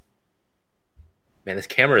Man, this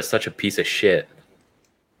camera is such a piece of shit.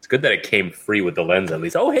 It's good that it came free with the lens at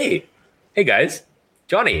least. Oh, hey guys,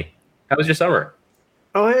 Johnny, how was your summer?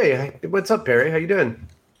 Oh, hey, what's up, Perry? How you doing?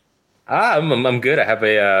 I'm good. I have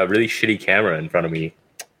a really shitty camera in front of me,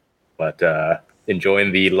 but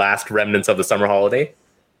enjoying the last remnants of the summer holiday.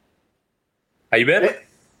 How you been?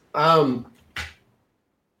 Um,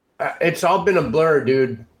 it's all been a blur,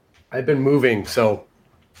 dude. I've been moving, so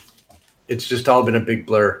it's just all been a big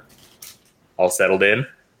blur. All settled in?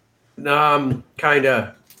 Kind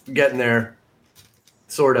of getting there,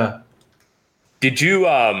 sorta. Did you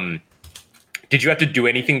have to do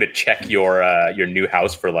anything to check your new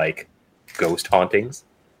house for like ghost hauntings?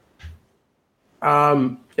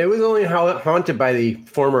 It was only haunted by the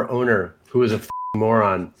former owner, who was a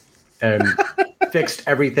moron, and fixed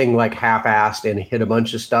everything like half-assed and hid a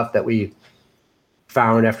bunch of stuff that we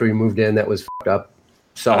found after we moved in that was fucked up.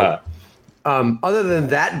 So, other than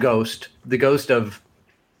that ghost, the ghost of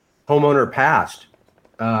homeowner past,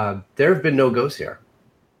 there have been no ghosts here,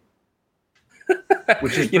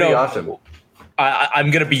 which is pretty awesome. I'm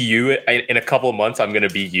gonna be you in a couple of months. I'm gonna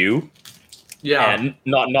be you. Yeah, and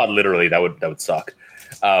not literally. That would suck.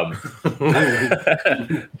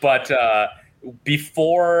 But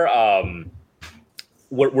before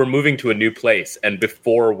we're moving to a new place, and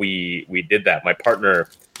before we did that, my partner,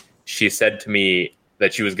 she said to me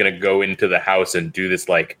that she was gonna go into the house and do this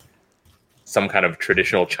like some kind of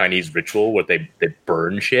traditional Chinese ritual where they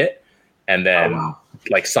burn shit and then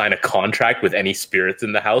like sign a contract with any spirits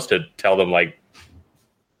in the house to tell them like,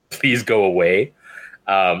 please go away.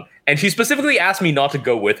 And she specifically asked me not to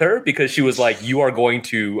go with her because she was like, you are going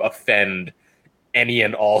to offend any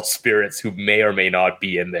and all spirits who may or may not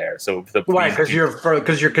be in there. So why?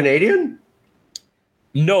 Because you're Canadian?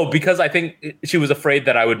 No, because I think she was afraid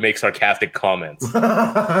that I would make sarcastic comments.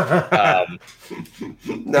 Nice.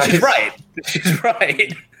 She's right. She's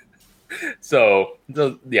right. So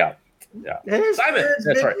yeah. Simon,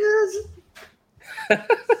 sorry.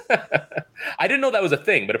 I didn't know that was a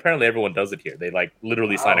thing, but apparently everyone does it here. They like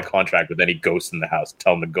literally sign a contract with any ghost in the house,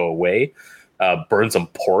 tell them to go away, burn some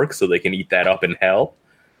pork so they can eat that up in hell.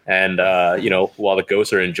 And while the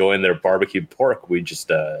ghosts are enjoying their barbecued pork, we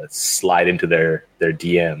just slide into their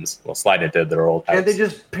DMs. Well, slide into their old house. And they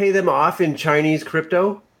just pay them off in Chinese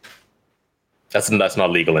crypto? That's not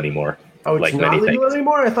legal anymore. Oh, it's like not legal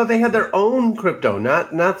anymore? I thought they had their own crypto,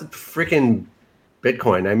 not the freaking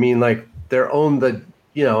Bitcoin. I mean, like their own the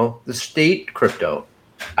state crypto.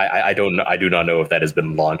 I don't know. I do not know if that has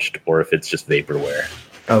been launched or if it's just vaporware.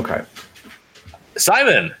 Okay.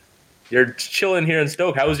 Simon, you're chilling here in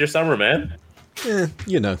Stoke. How was your summer, man?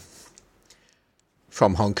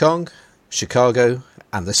 From Hong Kong, Chicago,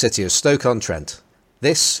 and the city of Stoke-on-Trent.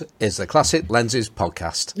 This is the Classic Lenses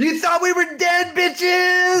podcast. You thought we were dead,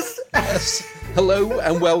 bitches! Yes. Hello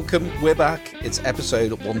and welcome. We're back. It's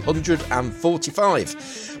episode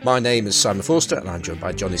 145. My name is Simon Forster, and I'm joined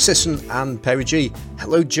by Johnny Sisson and Perry G.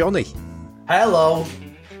 Hello, Johnny. Hello.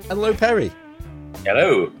 Hello, Perry.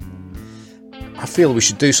 Hello. I feel we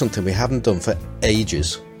should do something we haven't done for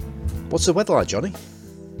ages. What's the weather like, Johnny?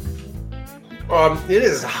 It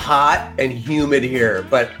is hot and humid here,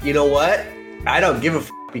 but you know what? I don't give a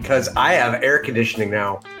because I have air conditioning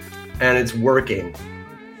now, and it's working,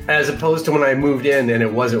 as opposed to when I moved in and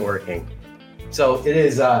it wasn't working. So it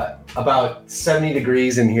is about 70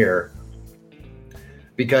 degrees in here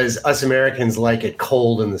because us Americans like it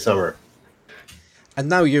cold in the summer. And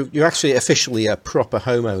now you're actually officially a proper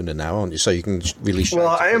homeowner now, aren't you? So you can really... Well,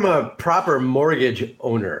 I am a proper mortgage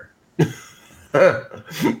owner.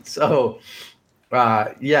 So,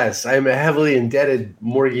 yes, I'm a heavily indebted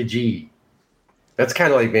mortgagee. That's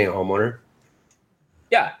kind of like being a homeowner.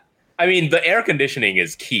 Yeah. I mean, the air conditioning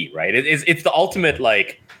is key, right? It's the ultimate,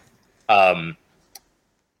 like,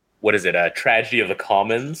 what is it? A tragedy of the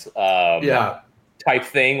commons type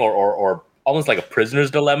thing, or almost like a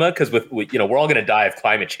prisoner's dilemma, because we're all going to die of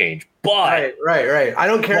climate change. But right. I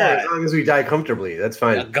don't care as long as we die comfortably. That's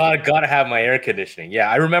fine. Gotta have my air conditioning. Yeah,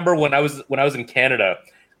 I remember when I was in Canada,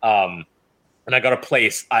 and I got a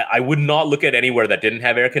place. I would not look at anywhere that didn't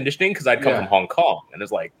have air conditioning because I'd come from Hong Kong, and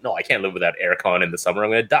it's like, no, I can't live without aircon in the summer. I'm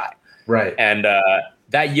going to die. Right. And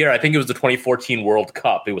that year, I think it was the 2014 World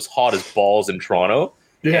Cup. It was hot as balls in Toronto.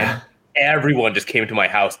 Yeah. Everyone just came to my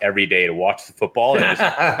house every day to watch the football. And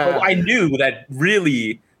I knew that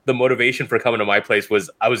really the motivation for coming to my place was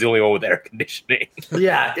I was the only one with air conditioning.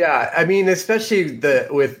 Yeah. I mean, especially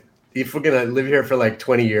if we're going to live here for like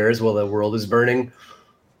 20 years while the world is burning,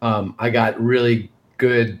 I got really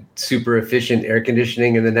good, super efficient air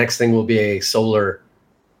conditioning. And the next thing will be a solar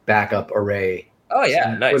backup array Oh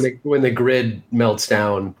yeah, nice. When the grid melts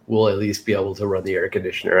down, we'll at least be able to run the air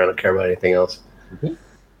conditioner. I don't care about anything else.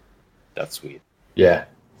 That's sweet. Yeah.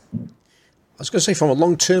 I was going to say, from a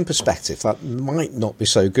long-term perspective, that might not be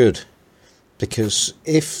so good, because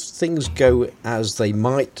if things go as they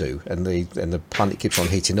might do, and the planet keeps on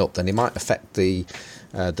heating up, then it might affect the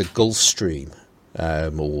Gulf Stream.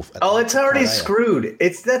 It's already screwed.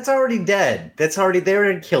 That's already dead. That's already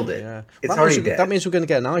there and killed it. Yeah. It's already dead. That means we're going to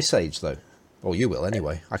get an ice age, though. Or you will,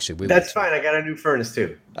 anyway. Actually, we will. That's fine. I got a new furnace,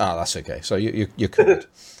 too. Ah, that's okay. So you're covered.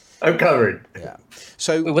 I'm covered. Yeah.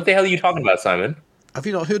 So wait, what the hell are you talking about, Simon? Have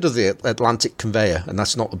you not heard of the Atlantic Conveyor? And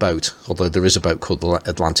that's not a boat, although there is a boat called the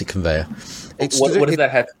Atlantic Conveyor. What does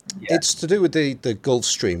that have? Yeah. It's to do with the Gulf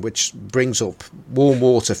Stream, which brings up warm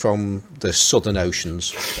water from the southern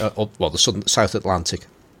oceans, the South Atlantic,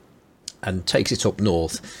 and takes it up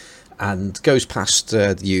north and goes past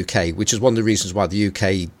the UK, which is one of the reasons why the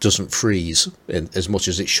UK doesn't freeze as much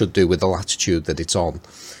as it should do with the latitude that it's on.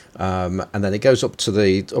 And then it goes up to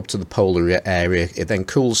the polar area. It then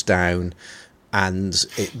cools down, and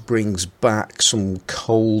it brings back some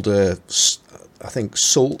colder, I think,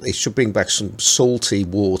 salt. It should bring back some salty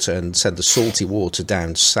water and send the salty water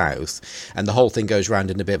down south, and the whole thing goes round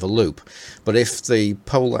in a bit of a loop. But if the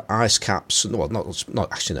polar ice caps,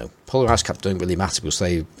 polar ice caps don't really matter because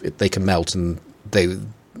they can melt and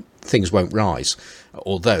things won't rise.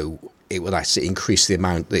 Although it would actually increase the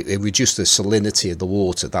amount, it reduce the salinity of the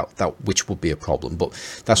water, that which would be a problem. But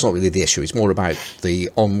that's not really the issue. It's more about the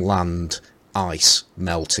on-land ice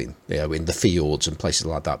melting, in the fjords and places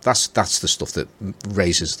like that. That's the stuff that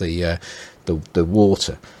raises the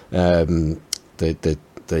water. What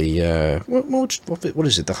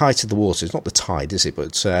is it? The height of the water. It's not the tide, is it?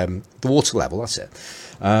 But the water level. That's it.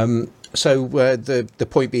 So the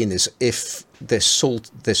point being is, if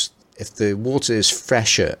the water is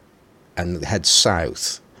fresher and heads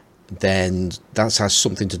south, then that has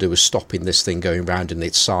something to do with stopping this thing going round in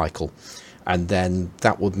its cycle. And then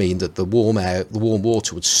that would mean that the warm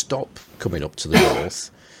water would stop coming up to the north,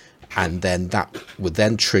 and then that would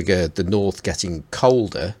then trigger the north getting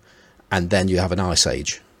colder, and then you have an ice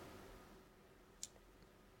age.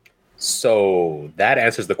 So that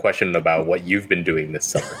answers the question about what you've been doing this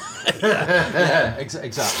summer.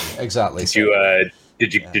 Exactly.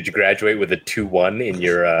 Did you graduate with a 2-1 in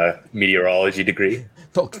your meteorology degree?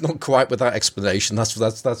 Not quite with that explanation. That's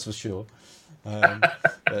for sure.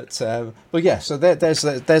 But yeah, so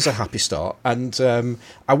there's a happy start, and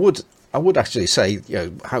I would actually say,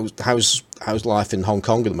 how's life in Hong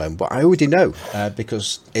Kong at the moment? But I already know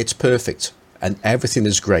because it's perfect and everything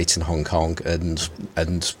is great in Hong Kong, and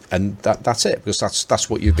that's it, because that's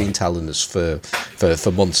what you've been telling us for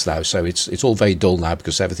months now. So it's all very dull now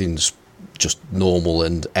because everything's just normal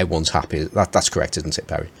and everyone's happy. That's correct, isn't it,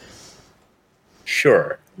 Barry?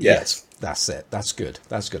 Sure. Yes. That's it. That's good.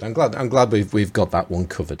 I'm glad we've got that one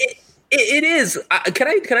covered. It is. Can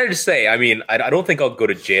I just say? I mean, I don't think I'll go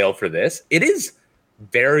to jail for this. It is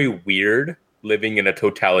very weird living in a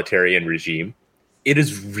totalitarian regime. It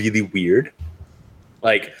is really weird.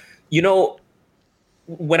 Like,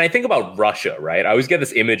 when I think about Russia, right? I always get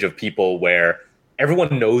this image of people where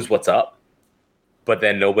everyone knows what's up, but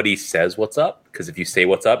then nobody says what's up, because if you say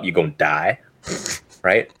what's up, you're gonna die,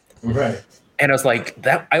 right? Right. And I was like,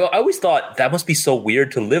 that. I always thought that must be so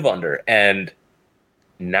weird to live under, and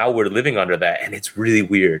now we're living under that, and it's really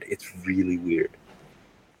weird. It's really weird.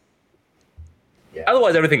 Yeah.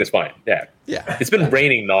 Otherwise, everything is fine. Yeah. It's been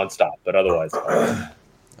raining nonstop, but otherwise.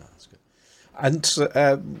 That's good. And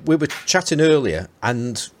we were chatting earlier,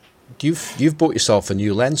 and you've bought yourself a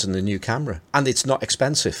new lens and a new camera, and it's not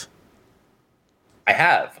expensive. I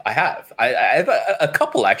have. I have a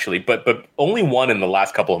couple, actually, but only one in the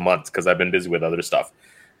last couple of months because I've been busy with other stuff.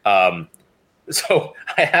 So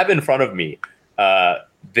I have in front of me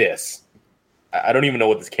this. I don't even know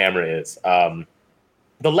what this camera is.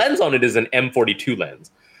 The lens on it is an M42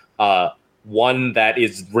 lens, one that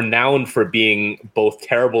is renowned for being both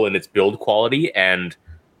terrible in its build quality and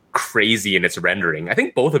crazy in its rendering. I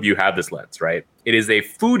think both of you have this lens, right? It is a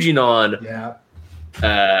Fujinon. Yeah.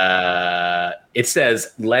 It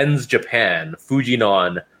says Lens Japan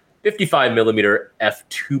Fujinon 55mm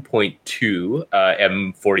f2.2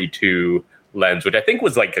 M42 lens, which I think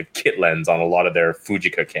was like a kit lens on a lot of their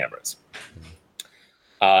Fujica cameras.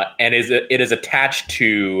 And it is attached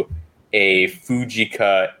to a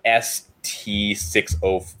Fujica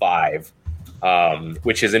ST605,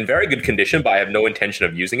 which is in very good condition, but I have no intention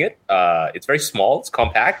of using it. It's very small. It's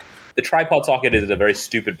compact. The tripod socket is in a very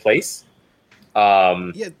stupid place.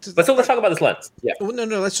 But so let's talk about this lens. Yeah. Well, no.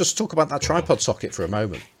 Let's just talk about that tripod socket for a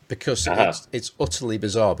moment, because it's utterly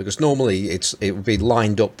bizarre. Because normally it would be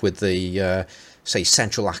lined up with the say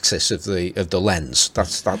central axis of the lens.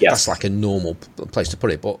 That's like a normal place to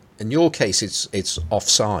put it. But in your case, it's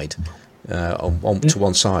offside to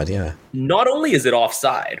one side. Yeah. Not only is it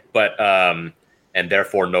offside, but and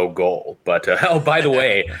therefore no goal. But oh, by the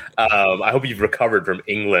way, I hope you've recovered from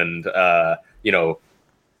England.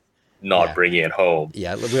 Not bringing it home.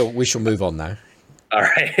 Yeah, we shall move on now. All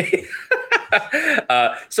right.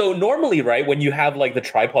 So normally, right, when you have like the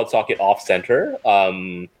tripod socket off center,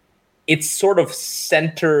 it's sort of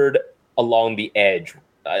centered along the edge.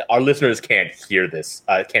 Our listeners can't hear this,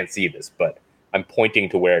 can't see this, but I'm pointing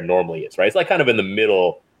to where it normally is, right? It's like kind of in the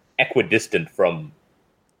middle, equidistant from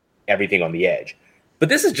everything on the edge. But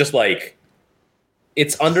this is just like,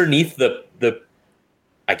 it's underneath the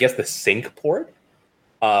I guess the sync port.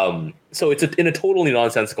 So it's in a totally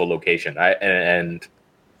nonsensical location. And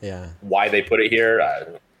why they put it here,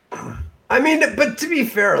 I mean, but to be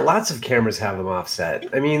fair, lots of cameras have them offset.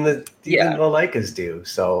 I mean, even the Leicas do.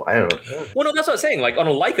 So I don't know. Well, no, that's what I'm saying. Like on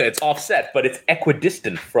a Leica, it's offset, but it's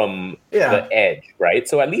equidistant from the edge, right?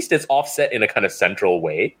 So at least it's offset in a kind of central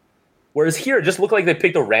way. Whereas here, it just looked like they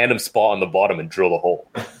picked a random spot on the bottom and drilled a hole.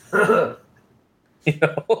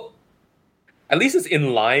 At least it's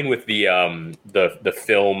in line with the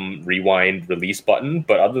film rewind release button.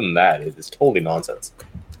 But other than that, it's totally nonsense.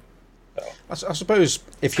 So. I suppose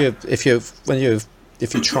if your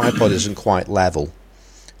tripod isn't quite level,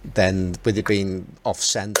 then with it being off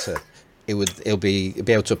center, it'll be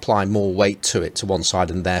able to apply more weight to it to one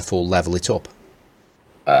side and therefore level it up.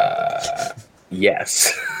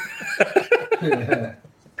 Yes.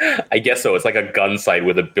 I guess so. It's like a gun sight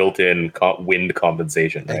with a built-in wind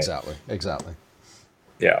compensation. Right? Exactly.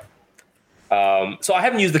 Yeah. So I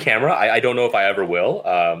haven't used the camera. I don't know if I ever will.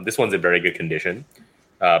 This one's in very good condition,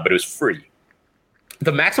 but it was free.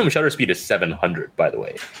 The maximum shutter speed is 700, by the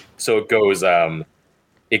way. So it goes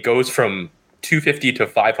from 250 to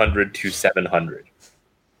 500 to 700,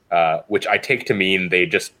 which I take to mean they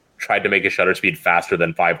just tried to make a shutter speed faster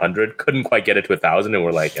than 500, couldn't quite get it to 1,000, and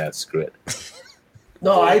we're like, screw it.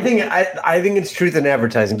 No, I think it's truth in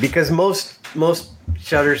advertising, because most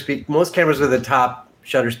cameras with a top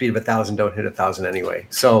shutter speed of 1,000 don't hit 1,000 anyway.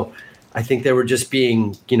 So I think they were just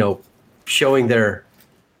being, showing their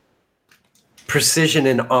precision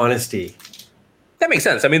and honesty. That makes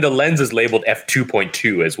sense. I mean, the lens is labeled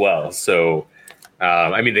f2.2 as well. So,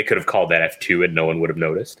 they could have called that f2 and no one would have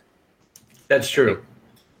noticed. That's true.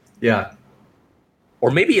 Yeah.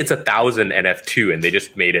 Or maybe it's 1,000 and f2 and they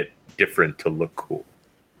just made it different to look cool.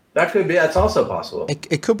 That could be. That's also possible.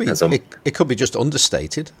 It could be. It could be just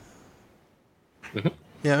understated. Mm-hmm.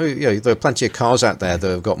 Yeah, there are plenty of cars out there that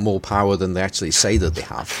have got more power than they actually say that they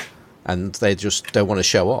have, and they just don't want to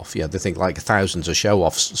show off. Yeah, they think like 1,000's a show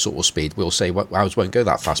off sort of speed. We'll say ours won't go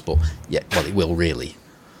that fast, but it will really.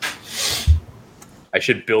 I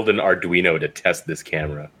should build an Arduino to test this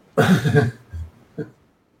camera.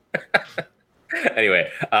 Anyway,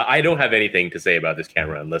 I don't have anything to say about this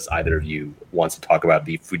camera unless either of you wants to talk about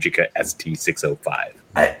the Fujica ST605.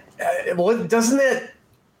 Well, doesn't that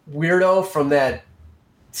weirdo from that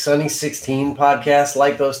Sunny 16 podcast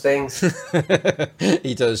like those things?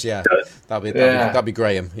 He does, yeah. That'd be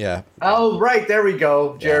Graham, yeah. Oh, right, there we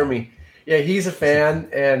go, Jeremy. Yeah, he's a fan,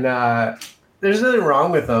 and there's nothing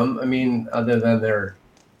wrong with them. I mean, other than their...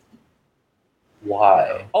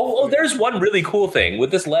 Why? Oh, there's one really cool thing with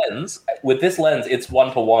this lens. With this lens, it's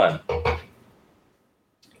 1-to-1.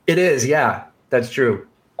 It is, yeah. That's true.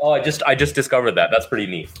 Oh, I just discovered that. That's pretty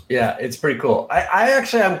neat. Yeah, it's pretty cool. I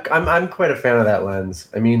actually I'm quite a fan of that lens.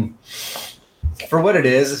 I mean, for what it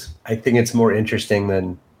is, I think it's more interesting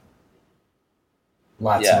than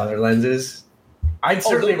lots of other lenses. I'd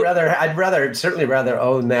certainly rather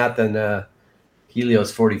own that than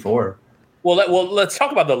Helios 44. Well, let's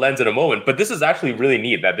talk about the lens in a moment. But this is actually really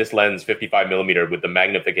neat that this lens, 55mm, with the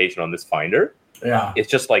magnification on this finder, it's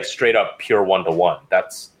just like straight up pure 1-to-1.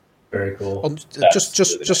 That's very cool.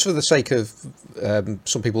 Just for the sake of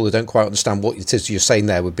some people who don't quite understand what it is you're saying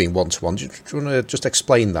there with being 1-to-1, do you want to just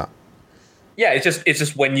explain that? Yeah, it's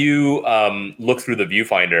just when you look through the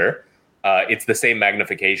viewfinder, it's the same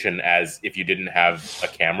magnification as if you didn't have a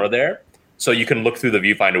camera there. So you can look through the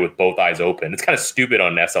viewfinder with both eyes open. It's kind of stupid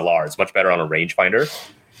on an SLR. It's much better on a rangefinder.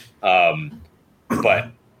 But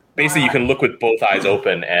basically, you can look with both eyes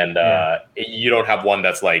open, and you don't have one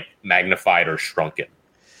that's like magnified or shrunken.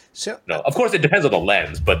 So, no, of course, it depends on the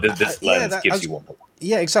lens, but this lens gives you one.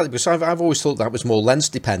 Yeah, exactly. Because I've always thought that was more lens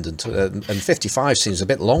dependent, and 55 seems a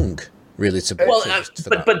bit long, really to Well, for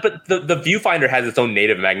that. but the viewfinder has its own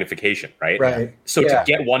native magnification, right? Right. So Yeah. to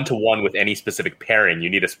get 1-to-1 with any specific pairing, you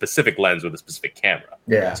need a specific lens with a specific camera.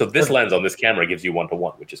 Yeah. So this lens on this camera gives you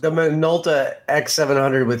 1-to-1, which is The cool. Minolta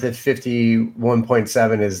X700 with a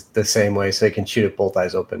 51.7 is the same way, so you can shoot it both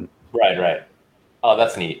eyes open. Right. Oh,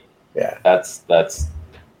 that's neat. Yeah. That's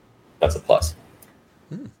a plus.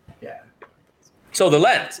 Yeah. So the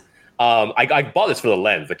lens. I bought this for the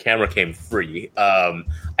lens. The camera came free.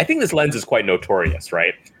 I think this lens is quite notorious,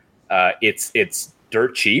 right? It's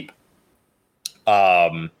dirt cheap.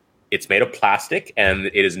 It's made of plastic, and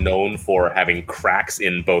it is known for having cracks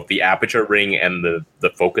in both the aperture ring and the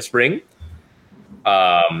focus ring.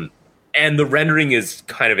 And the rendering is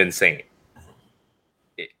kind of insane.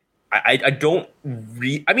 I don't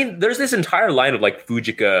I mean, there's this entire line of like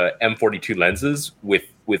Fujica M42 lenses with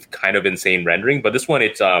kind of insane rendering, but this one,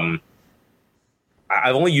 it's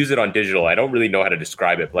I've only used it on digital. I don't really know how to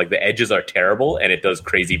describe it. But like the edges are terrible, and it does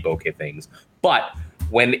crazy bokeh things. But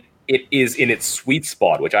when it is in its sweet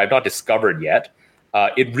spot, which I've not discovered yet,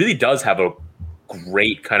 it really does have a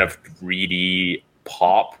great kind of 3D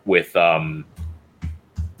pop with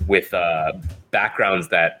backgrounds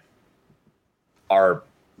that are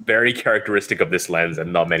very characteristic of this lens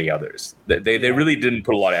and not many others. They really didn't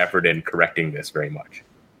put a lot of effort in correcting this very much.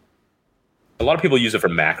 A lot of people use it for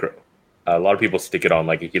macro. A lot of people stick it on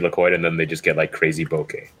like a helicoid, and then they just get like crazy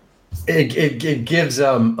bokeh. It gives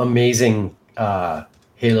amazing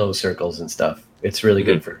halo circles and stuff. It's really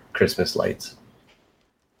good for Christmas lights.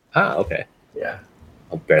 Ah, okay. Yeah.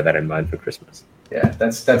 I'll bear that in mind for Christmas. Yeah,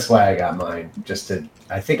 that's why I got mine.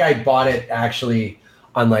 I think I bought it actually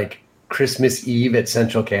on like Christmas Eve at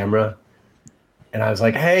Central Camera, and I was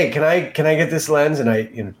like, "Hey, can I get this lens?" And I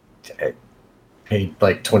paid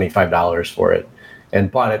like $25 for it,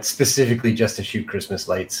 and bought it specifically just to shoot Christmas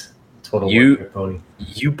lights. Total pony.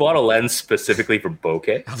 You bought a lens specifically for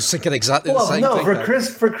bokeh? I was thinking exactly the Well, same no, thing.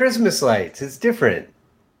 for Christmas lights, it's different.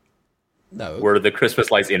 No. Were the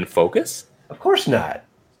Christmas lights in focus? Of course not.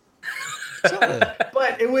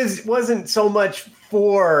 But it wasn't so much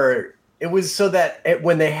for. It was so that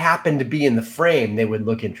when they happened to be in the frame, they would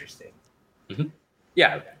look interesting. Mm-hmm.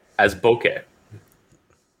 Yeah, as bokeh.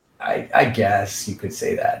 I guess you could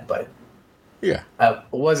say that, but Yeah. I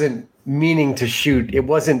wasn't meaning to shoot. It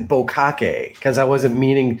wasn't bokake because I wasn't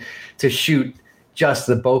meaning to shoot just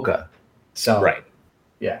the bokeh. So Right.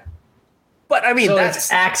 yeah. But I mean, So that's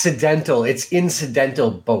it's accidental. It's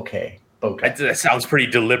incidental bokeh. that sounds pretty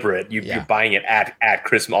deliberate. You're buying it at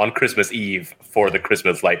Christmas on Christmas Eve for the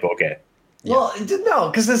Christmas light bokeh. Yeah. Well, no,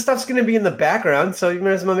 because the stuff's going to be in the background, so you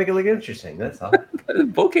might as well make it look interesting. That's all.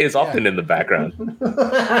 Bokeh is often in the background.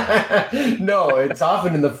 No, it's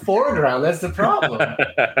often in the foreground. That's the problem.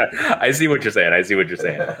 I see what you're saying.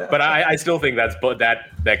 But I still think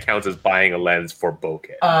that counts as buying a lens for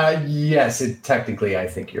bokeh. Yes, technically, I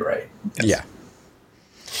think you're right. Yeah.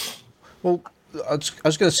 Well, I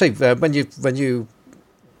was going to say when you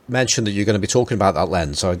mentioned that you're going to be talking about that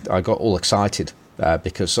lens, I got all excited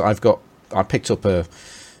because I picked up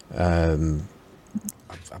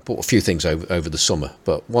I bought a few things over the summer,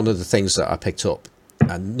 but one of the things that I picked up,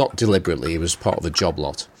 and not deliberately, it was part of a job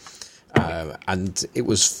lot, and it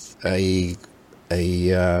was a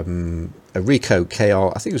Ricoh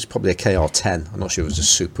KR. I think it was probably a KR10. I'm not sure if it was a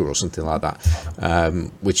Super or something like that,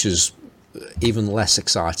 which is even less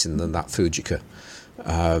exciting than that Fujica.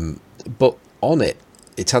 But on it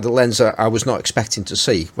had a lens that I was not expecting to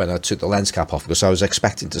see when I took the lens cap off, because I was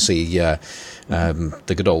expecting to see the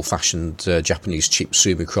good old-fashioned Japanese cheap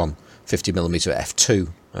Summicron 50mm f2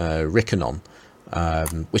 Rikonon,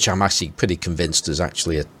 which I'm actually pretty convinced is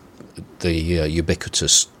actually the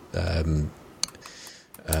ubiquitous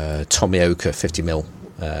Tomioka 50mm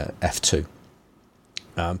f2.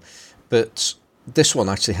 But this one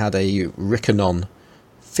actually had a Rikonon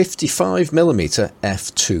 55mm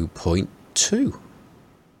f2.2.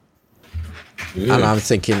 And I'm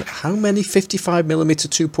thinking, how many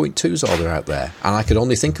 55mm 2.2s are there out there? And I could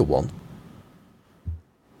only think of one.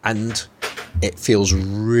 And it feels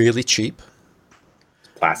really cheap.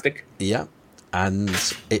 Plastic. Yeah. And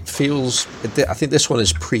it feels, I think this one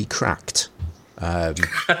is pre-cracked. So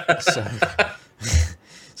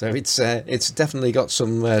it's definitely got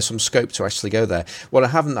some scope to actually go there. What I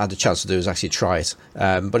haven't had a chance to do is actually try it,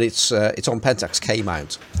 but it's on Pentax K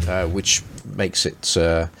mount, which makes it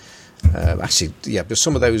actually, yeah. But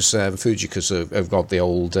some of those Fujicas have got the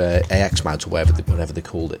old AX mount or whatever they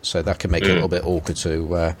called it, so that can make it a little bit awkward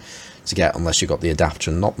to get unless you've got the adapter,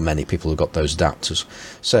 and not many people have got those adapters.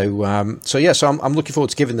 So I'm looking forward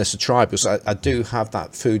to giving this a try, because I do have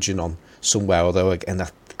that Fujinon somewhere, although again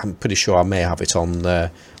I'm pretty sure I may have it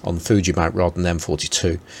on Fuji mount rather than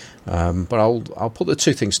M42. But I'll put the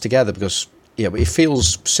two things together because it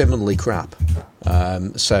feels similarly crap.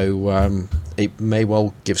 So it may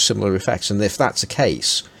well give similar effects. And if that's the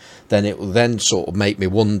case, then it will then sort of make me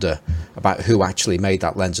wonder about who actually made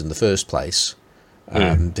that lens in the first place.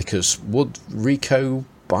 Because would Ricoh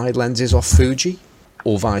buy lenses off Fuji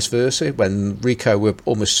or vice versa, when Ricoh were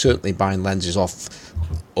almost certainly buying lenses off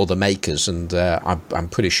other makers, and I'm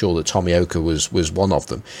pretty sure that Tomioka was one of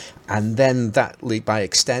them. And then that, by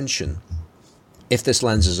extension, if this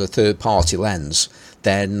lens is a third-party lens,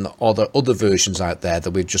 then are there other versions out there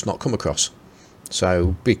that we've just not come across?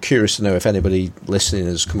 So be curious to know if anybody listening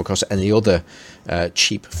has come across any other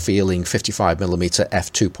cheap-feeling 55mm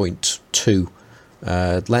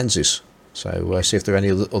f2.2 lenses. So see if there are any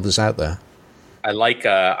others out there. I like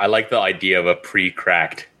the idea of a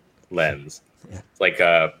pre-cracked lens. Yeah. It's like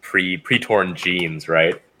pre-torn jeans,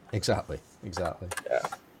 right? Exactly. Yeah.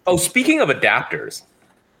 Oh, speaking of adapters,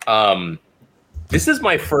 this is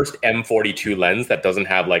my first M42 lens that doesn't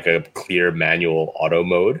have like a clear manual auto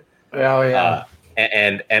mode. Oh yeah.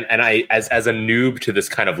 And I, as a noob to this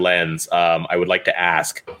kind of lens, I would like to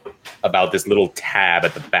ask about this little tab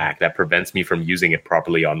at the back that prevents me from using it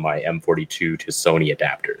properly on my M42 to Sony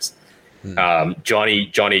adapters.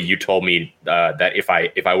 Johnny, you told me that if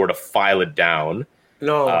I were to file it down.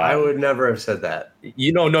 No, I would never have said that.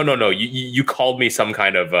 No. You called me some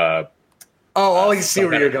kind of. I see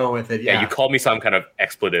where you're going with it. Yeah, you called me some kind of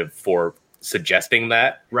expletive for suggesting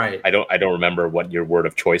that. Right. I don't remember what your word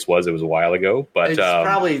of choice was. It was a while ago, but it's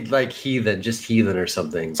probably like heathen or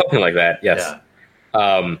something. Something like that. Yes.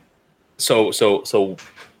 Yeah. So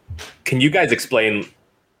can you guys explain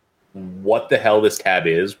what the hell this tab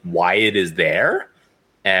is, why it is there,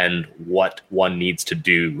 and what one needs to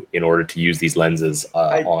do in order to use these lenses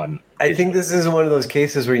on? I think this is one of those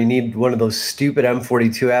cases where you need one of those stupid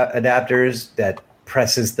M42 adapters that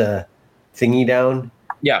presses the thingy down.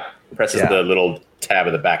 Yeah, presses the little tab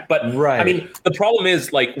at the back. But right. I mean, the problem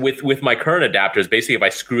is like with my current adapters, basically if I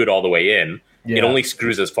screw it all the way in, it only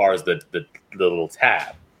screws as far as the little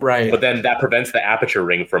tab. Right. But then that prevents the aperture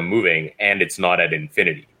ring from moving, and it's not at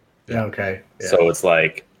infinity. Yeah. Okay. Yeah. So it's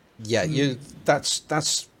like, that's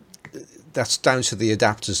down to the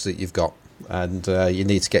adapters that you've got, and you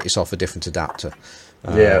need to get yourself a different adapter.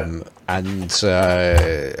 And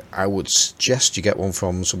I would suggest you get one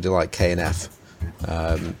from somebody like K&F.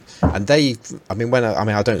 And they,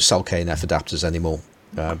 I don't sell K&F adapters anymore.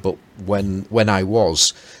 But when I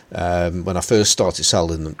first started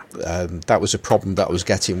selling them, that was a problem that I was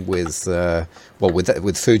getting with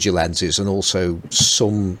Fuji lenses and also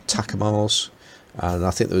some Takamars, and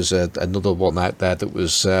I think there was another one out there that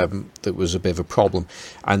was a bit of a problem.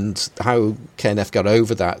 And how K&F got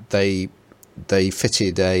over that, they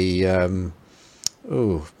fitted a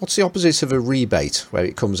what's the opposite of a rebate where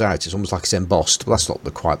it comes out? It's almost like it's embossed, but that's not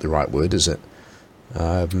quite the right word, is it?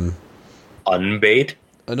 Unbait?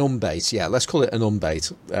 An unbait, yeah. Let's call it an unbait.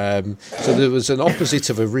 So there was an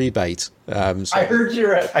opposite of a rebate. I heard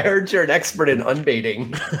you're an expert in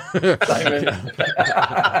unbaiting, Simon.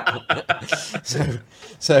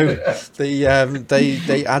 so they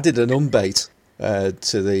added an unbait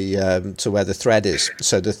to where the thread is.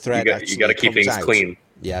 So the thread you got to keep things clean.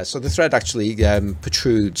 Yeah. So the thread actually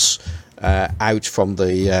protrudes out from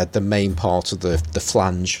the main part of the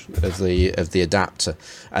flange of the adapter,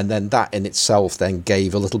 and then that in itself then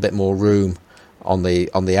gave a little bit more room on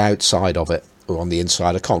the outside of it, or on the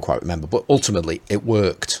inside. I can't quite remember, but ultimately it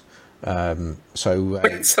worked. So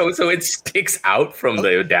it sticks out from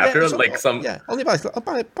the adapter only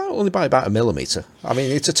by about a millimeter. I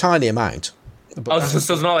mean, it's a tiny amount. So it's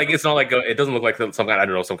not like it doesn't look like some kind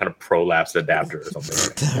of prolapsed adapter or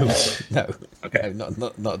something. No. Okay. No,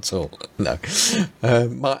 not at all. No,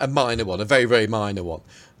 a minor one, a very very minor one.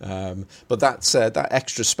 But that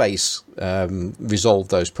extra space resolved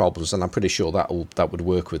those problems, and I'm pretty sure that would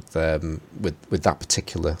work with that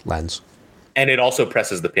particular lens. And it also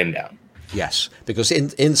presses the pin down. Yes, because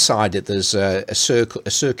inside it there's a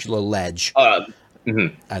circular ledge.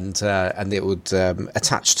 Mm-hmm. And it would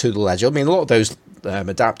attach to the ledge. I mean, a lot of those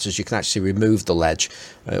adapters you can actually remove the ledge,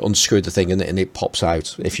 unscrew the thing, and it pops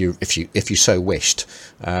out if you so wished.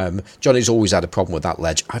 Johnny's always had a problem with that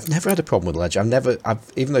ledge. I've never had a problem with the ledge.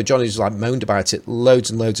 Even though Johnny's like moaned about it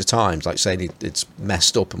loads and loads of times, like saying it's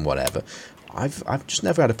messed up and whatever. I've just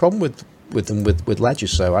never had a problem with them with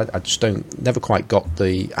ledges. So I just never quite got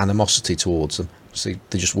the animosity towards them. So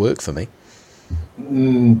they just work for me.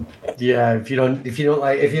 Yeah, if you don't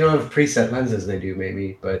have preset lenses, they do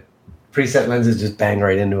maybe, but preset lenses just bang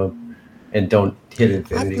right into them and don't hit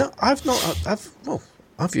infinity. I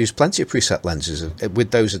I've used plenty of preset lenses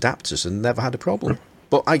with those adapters and never had a problem.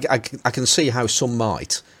 But I can see how some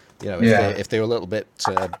might. If they're a little bit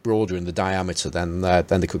broader in the diameter, then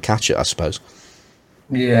they could catch it, I suppose.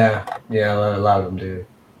 Yeah, a lot of them do.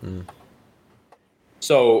 Mm.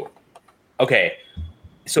 So, okay,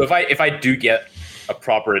 so if I do get a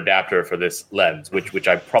proper adapter for this lens, which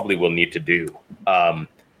I probably will need to do, that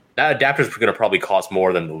adapter is going to probably cost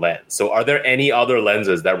more than the lens. So, are there any other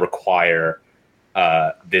lenses that require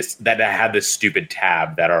this that have this stupid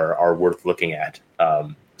tab that are worth looking at,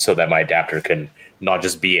 so that my adapter can not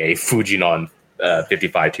just be a Fujinon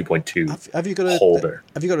 55 2.2 have you got holder?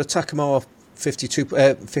 Have you got a Takamar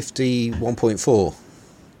 51.4?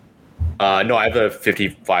 No, I have a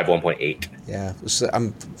 55 1.8. Yeah,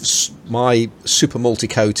 my super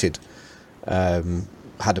multi-coated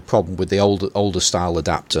had a problem with the older style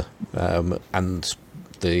adapter, and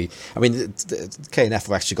the K&F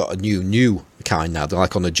have actually got a new kind now. They're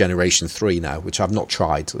like on a generation 3 now, which I've not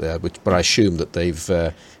tried, but I assume that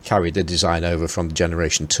they've carried the design over from the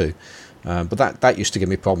generation 2. But that used to give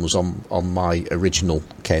me problems on my original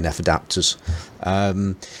K&F adapters.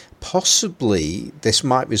 Possibly this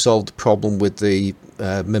might resolve the problem with the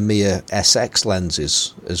Mamiya SX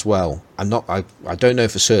lenses as well. I don't know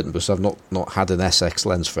for certain because I've not had an SX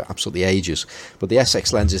lens for absolutely ages. But the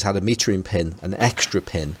SX lenses had a metering pin, an extra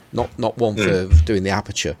pin, not one for doing the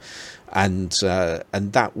aperture, and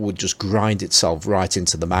that would just grind itself right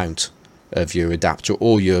into the mount of your adapter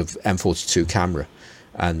or your M42 camera.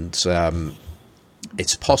 And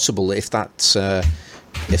it's possible if that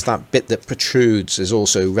bit that protrudes is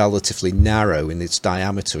also relatively narrow in its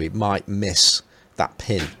diameter, it might miss that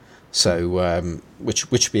pin. So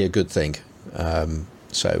which would be a good thing.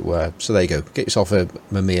 So there you go. Get yourself a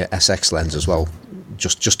Mamiya SX lens as well,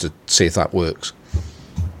 just to see if that works.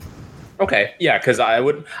 Okay, yeah, because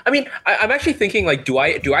I'm actually thinking, like, do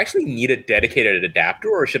I actually need a dedicated adapter,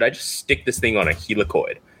 or should I just stick this thing on a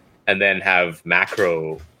helicoid and then have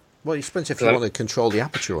macro? Well, it depends if you want to control the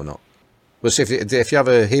aperture or not. Well, so if you have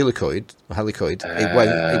a helicoid, it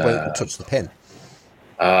won't touch the pin.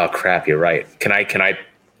 Oh crap! You're right. Can I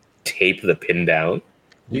tape the pin down?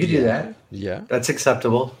 You can do that. Yeah, that's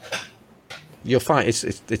acceptable. You'll find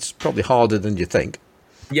it's probably harder than you think.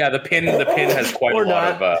 Yeah, the pin has quite a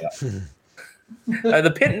lot of.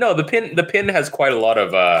 The pin has quite a lot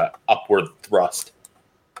of upward thrust.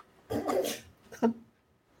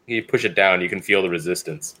 You push it down, you can feel the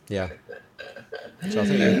resistance. Yeah. So I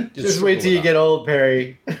think just wait till you get old,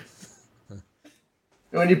 Perry.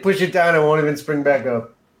 When you push it down, it won't even spring back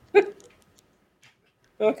up.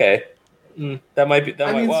 Okay, that might be.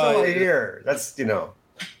 So here, that's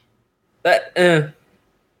that.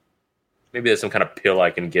 Maybe there's some kind of pill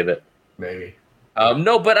I can give it. Maybe.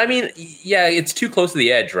 No, but I mean, yeah, it's too close to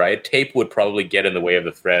the edge, right? Tape would probably get in the way of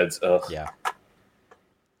the threads. Ugh. Yeah.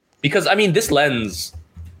 Because I mean, this lens.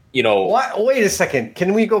 Wait a second.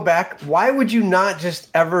 Can we go back? Why would you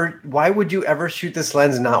ever shoot this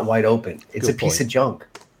lens not wide open? It's a piece of junk.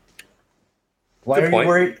 Why are you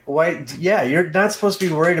worried? Why? Yeah, you're not supposed to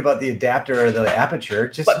be worried about the adapter or the aperture.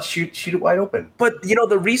 Just shoot it wide open. But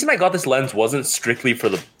the reason I got this lens wasn't strictly for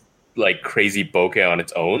the crazy bokeh on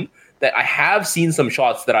its own. That I have seen some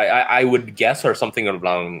shots that I would guess are something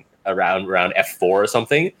around f4 or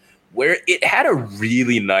something, where it had a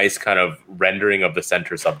really nice kind of rendering of the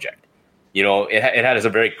center subject. It had a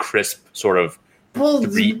very crisp sort of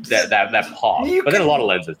that pop. But then a lot of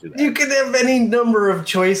lenses do that. You can have any number of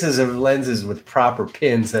choices of lenses with proper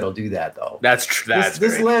pins that'll do that, though. That's true.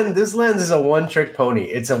 This lens is a one-trick pony.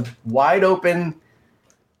 It's a wide open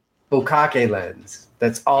bokeh lens.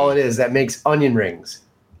 That's all it is. That makes onion rings.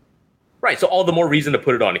 Right. So all the more reason to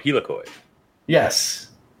put it on a helicoid. Yes,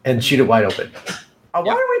 and shoot it wide open.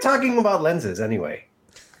 Why are we talking about lenses anyway?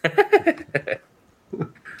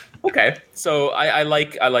 Okay, so I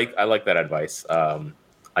like that advice.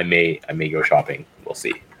 I may go shopping. We'll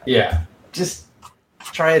see. Yeah, just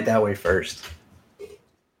try it that way first.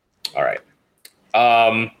 All right.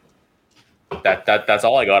 That's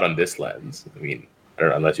all I got on this lens. I mean, I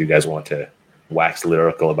don't know, unless you guys want to wax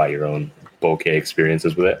lyrical about your own bokeh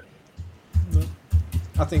experiences with it.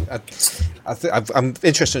 I'm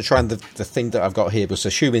interested in trying the thing that I've got here, because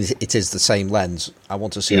assuming it is the same lens, I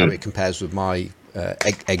want to see how it compares with my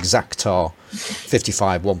Exactar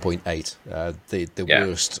 55 1.8, the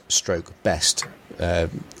worst stroke best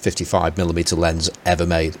 55mm lens ever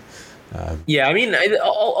made. Yeah, I mean,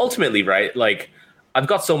 ultimately, right? Like, I've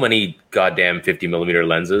got so many goddamn 50mm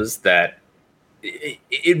lenses that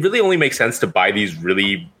it really only makes sense to buy these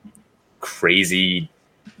really crazy,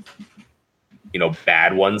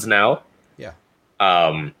 bad ones now. Yeah.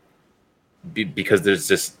 because there's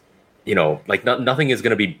just, like nothing is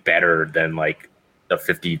going to be better than like a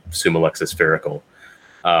 50 Summilux spherical.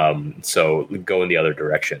 So go in the other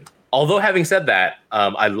direction. Although having said that,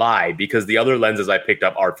 I lie, because the other lenses I picked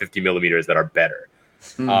up are 50 millimeters that are better.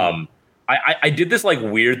 I did this like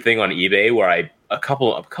weird thing on eBay where a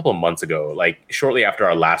couple of months ago, like shortly after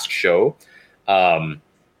our last show, I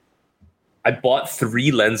bought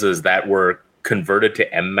 3 lenses that were converted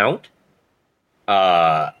to M mount,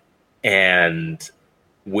 and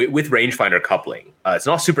with rangefinder coupling. It's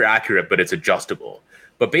not super accurate, but it's adjustable.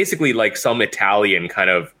 But basically, like some Italian kind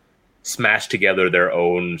of smashed together their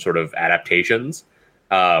own sort of adaptations,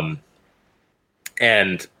 and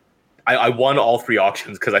I won all 3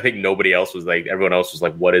 auctions because I think everyone else was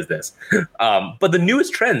like, what is this? But the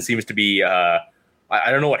newest trend seems to be, I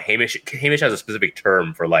don't know what Hamish has a specific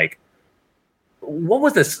term for, like, what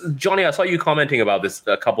was this? Johnny, I saw you commenting about this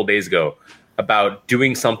a couple days ago about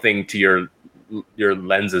doing something to your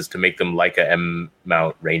lenses to make them like a M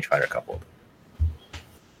mount rangefinder coupled.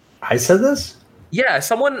 I said this? Yeah,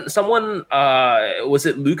 someone was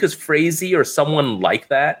it Lucas Frazee or someone like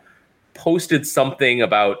that posted something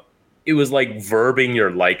about, it was like verbing your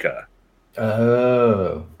Leica.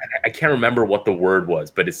 Oh. I can't remember what the word was,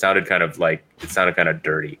 but it sounded kind of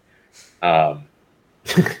dirty. And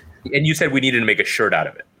you said we needed to make a shirt out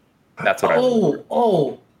of it. That's what I remember.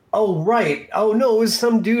 Oh, right. Oh, no, it was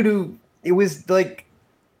some dude who, it was like,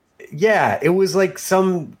 yeah, it was like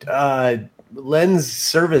some lens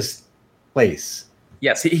service place.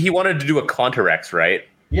 Yes, he wanted to do a Contarex, right?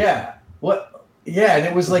 Yeah. What? Yeah, and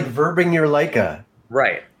it was like verbing your Leica.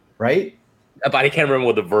 Right. Right? But I can't remember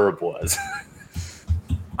what the verb was.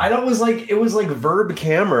 I know it was like verb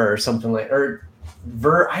camera or something like, or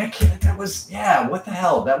verb. I can't. That was, yeah. What the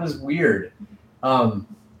hell? That was weird. I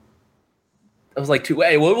was like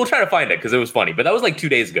we'll try to find it because it was funny, but that was like 2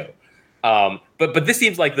 days ago. But this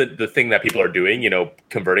seems like the thing that people are doing,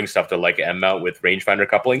 converting stuff to like M mount with rangefinder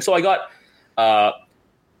coupling. So I got a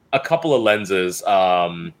couple of lenses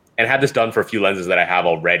and had this done for a few lenses that I have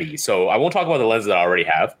already. So I won't talk about the lenses that I already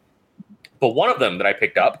have, but one of them that I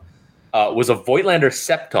picked up was a Voigtlander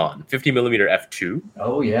Septon 50 millimeter f2.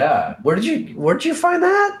 Oh yeah, where did you find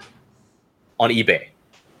that? On eBay.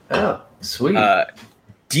 Oh, sweet.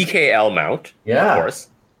 DKL mount, yeah, of course,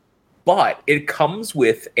 but it comes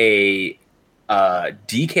with a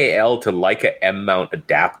DKL to Leica M mount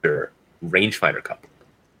adapter rangefinder couple.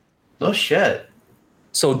 Oh shit.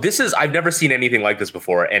 So I've never seen anything like this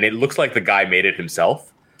before, and it looks like the guy made it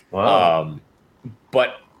himself. Wow.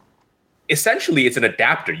 But essentially, it's an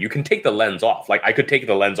adapter. You can take the lens off. Like I could take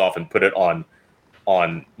the lens off and put it on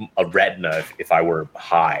a retina if I were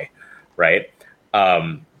high, right?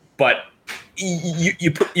 But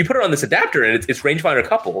you put it on this adapter, and it's rangefinder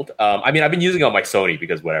coupled. I mean, I've been using it on my Sony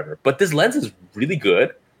because whatever. But this lens is really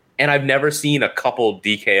good, and I've never seen a coupled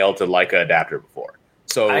DKL to Leica adapter before.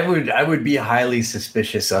 So I would be highly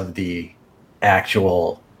suspicious of the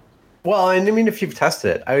actual. Well, and I mean, if you've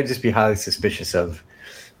tested it, I would just be highly suspicious of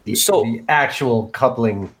the actual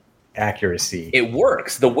coupling accuracy. It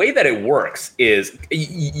works. The way that it works is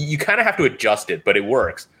you kind of have to adjust it, but it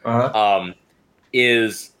works. Uh-huh.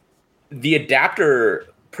 Is the adapter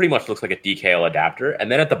pretty much looks like a DKL adapter,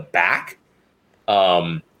 and then at the back,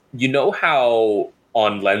 you know how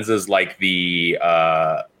on lenses like the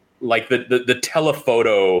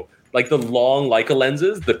telephoto, like the long Leica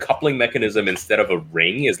lenses, the coupling mechanism instead of a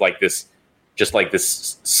ring is like this, just like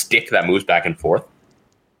this stick that moves back and forth.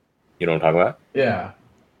 You know what I'm talking about? Yeah.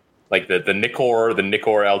 Like the Nikkor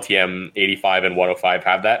LTM 85 and 105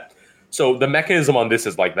 have that. So the mechanism on this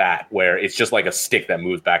is like that, where it's just like a stick that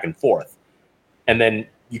moves back and forth. And then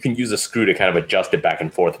you can use a screw to kind of adjust it back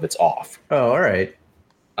and forth if it's off. Oh, all right.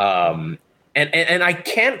 And I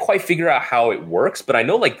can't quite figure out how it works, but I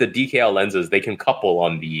know like the DKL lenses, they can couple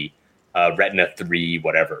on the Retina 3,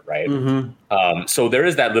 whatever, right? Mm-hmm. So there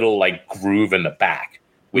is that little like groove in the back,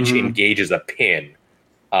 which engages a pin.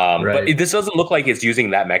 But this doesn't look like it's using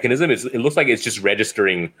that mechanism. It looks like it's just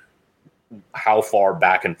registering how far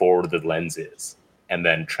back and forward the lens is, and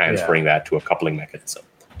then transferring that to a coupling mechanism.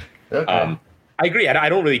 Okay. I agree. I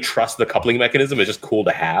don't really trust the coupling mechanism. It's just cool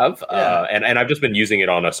to have. And I've just been using it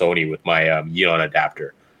on a Sony with my Yeon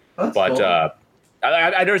adapter. That's but cool.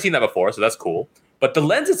 I've never seen that before, so that's cool. But the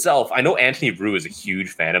lens itself, I know Anthony Rue is a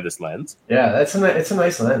huge fan of this lens. Yeah, it's a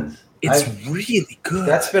nice lens. It's really good.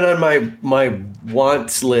 That's been on my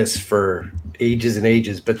wants list for ages and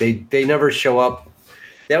ages, but they never show up.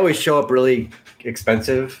 They always show up really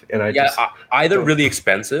expensive, and either really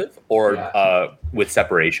expensive or with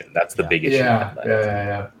separation. That's the big issue.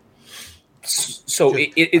 Yeah. So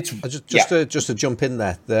it's just to jump in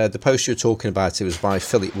there. The post you're talking about, it was by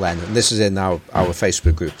Philip Len, and this is in our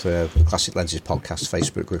Facebook group, the Classic Lenses Podcast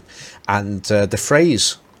Facebook group. And the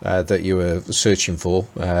phrase that you were searching for,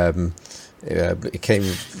 it came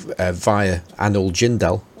via Anil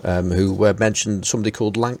Jindal, who mentioned somebody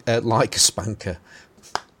called Leica Spanker.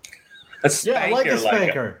 Like a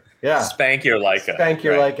spanker. Yeah, spank your Leica. Spank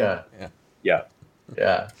your Leica. Yeah.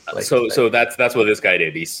 Like so that's what this guy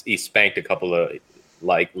did. He spanked a couple of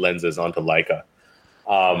lenses onto Leica.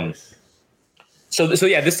 Nice. So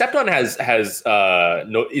yeah, the Septon has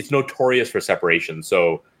it's notorious for separation.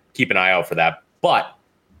 So keep an eye out for that. But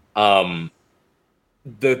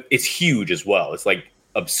it's huge as well. It's like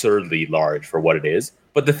absurdly large for what it is.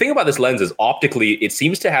 But the thing about this lens is optically, it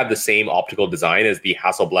seems to have the same optical design as the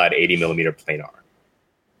Hasselblad 80mm planar.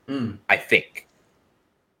 I think.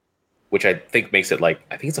 Which I think makes it I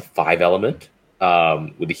think it's a 5-element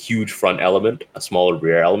with a huge front element, a smaller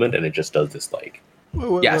rear element, and it just does this Wait,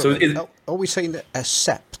 So are we saying that a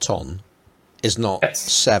Septon is not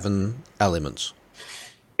 7 elements?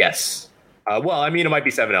 Yes. Well, I mean, it might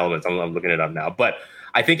be 7 elements. I'm looking it up now, but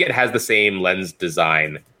I think it has the same lens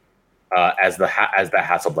design as the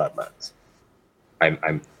Hasselblad lens.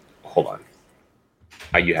 I'm hold on.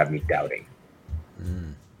 You have me doubting.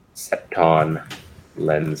 Septon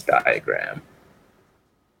lens diagram.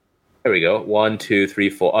 There we go. 1, 2, 3,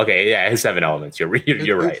 4. Okay, yeah, it has 7 elements. You're right.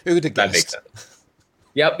 Who'd have That makes sense.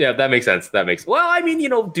 Yep, that makes sense. Well, I mean,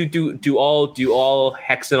 do all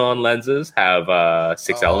Hexanon lenses have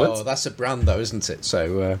 6 elements? Oh, that's a brand, though, isn't it?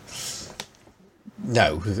 So,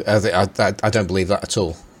 no, I don't believe that at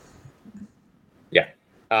all. Yeah.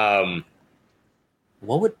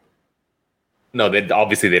 What would? No,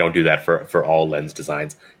 obviously they don't do that for all lens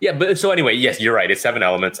designs. Yeah, but so anyway, yes, you're right. It's 7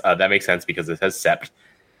 elements. That makes sense because it has Sept.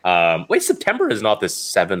 Wait, September is not the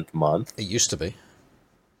 7th month. It used to be.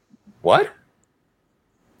 What?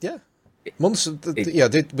 Yeah, months. We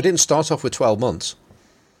didn't start off with 12 months.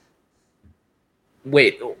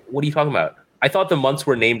 Wait, what are you talking about? I thought the months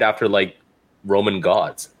were named after Roman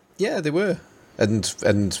gods. Yeah, they were,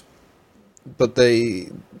 but they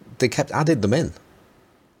kept adding them in.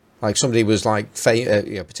 Like somebody was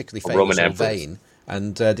particularly famous Roman or emperors. vain,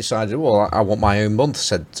 and decided, well, I want my own month.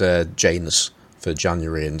 Said Janus for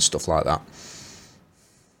January and stuff like that.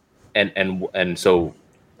 And so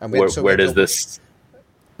where does this?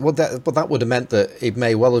 Well, that would have meant that it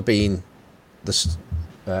may well have been the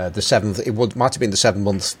 7th. It might have been the 7th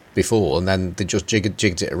month before, and then they just jigged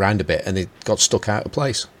it around a bit, and it got stuck out of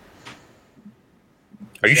place.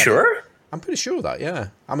 Are you sure? I'm pretty sure of that. Yeah.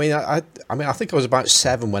 I mean, I think I was about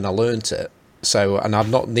 7 when I learnt it. So, and I've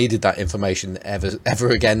not needed that information ever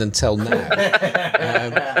again until now.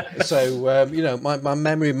 My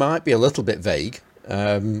memory might be a little bit vague.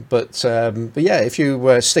 But yeah, if you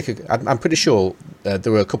I'm pretty sure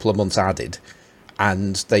there were a couple of months added,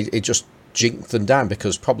 and it just jinked them down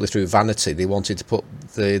because probably through vanity they wanted to put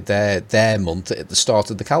their month at the start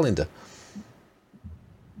of the calendar.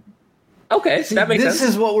 Okay, that makes sense. This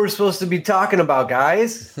is what we're supposed to be talking about,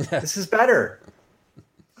 guys. This is better.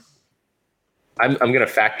 I'm going to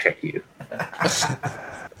fact check you.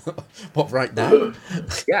 What, right now?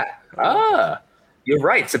 Yeah. You're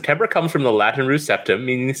right. September comes from the Latin root septem,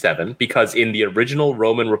 meaning 7, because in the original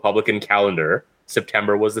Roman Republican calendar,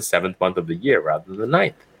 September was the 7th month of the year rather than the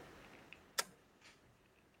 9th.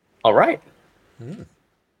 All right. I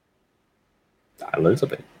learned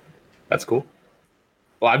something. That's cool.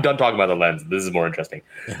 Well, I'm done talking about the lens. This is more interesting.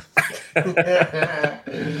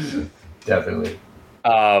 Definitely.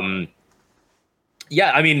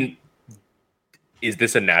 Yeah, I mean, is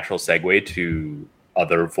this a natural segue to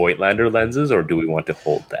other Voigtlander lenses, or do we want to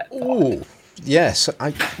hold that? Oh, yes.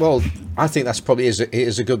 I think that's probably is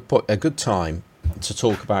a good time to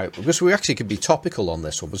talk about, because we actually could be topical on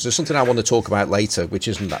this one. But there's something I want to talk about later, which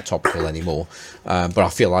isn't that topical anymore. But I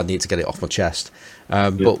feel I need to get it off my chest.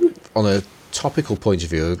 But on a topical point of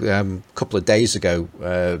view, a couple of days ago,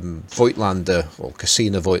 Voigtlander, or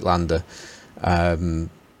Cassina Voigtlander,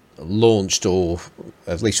 launched, or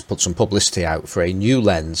at least put some publicity out for a new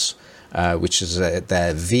lens, which is their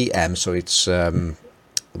VM, so it's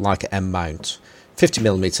like an M mount,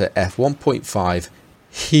 50mm f1.5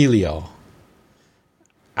 Heliar,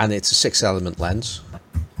 and it's a 6-element lens,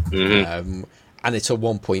 and it's a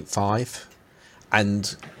 1.5.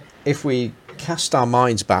 And if we cast our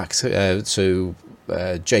minds back to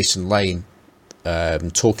Jason Lane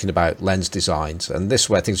talking about lens designs, and this is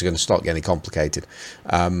where things are going to start getting complicated,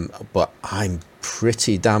 but I'm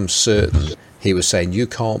pretty damn certain he was saying you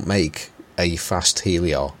can't make a fast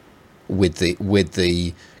Heliar with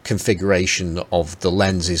the configuration of the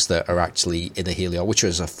lenses that are actually in a Heliar, which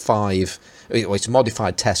is it's a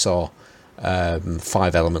modified Tessar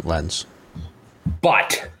 5-element lens.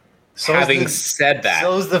 But having said that,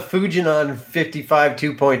 so is the Fujinon 55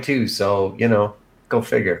 2.2. So go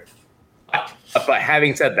figure. But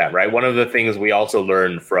having said that, right, one of the things we also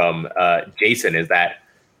learned from Jason is that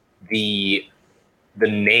the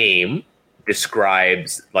name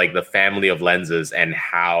describes like the family of lenses and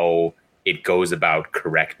how it goes about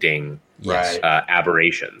correcting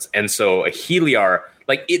aberrations. And so a Heliar,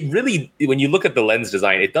 like it really, when you look at the lens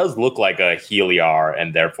design, it does look like a Heliar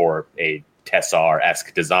and therefore a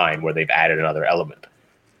Tessar-esque design where they've added another element.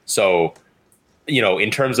 So,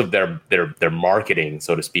 in terms of their marketing,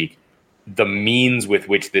 so to speak, the means with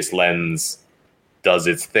which this lens does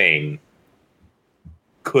its thing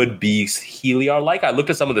could be Heliar-like. I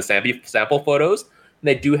looked at some of the sample photos, and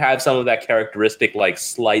they do have some of that characteristic, like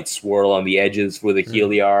slight swirl on the edges for the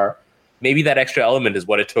Heliar. Maybe that extra element is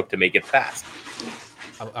what it took to make it fast.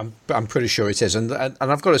 I'm pretty sure it is, and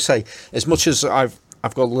I've got to say, as much as I've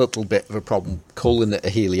got a little bit of a problem calling it a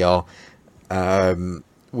Heliar,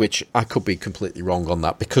 which I could be completely wrong on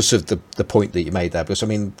that because of the point that you made there. Because, I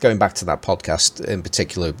mean, going back to that podcast in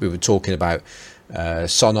particular, we were talking about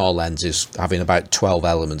sonar lenses having about 12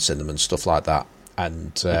 elements in them and stuff like that.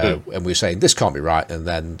 And we were saying, this can't be right. And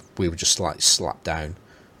then we were just slightly slapped down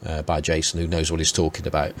by Jason, who knows what he's talking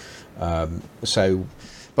about.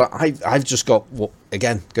 But I've just got,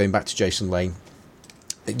 again, going back to Jason Lane,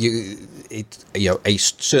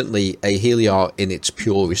 certainly a Heliar in its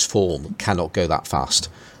purest form cannot go that fast,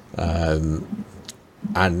 so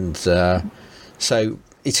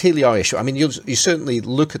it's Heliar-ish. I mean, you certainly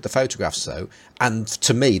look at the photographs though, and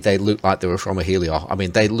to me they look like they were from a Heliar. I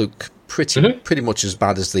mean, they look pretty much as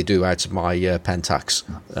bad as they do out of my Pentax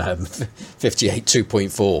 58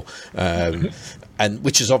 2.4. And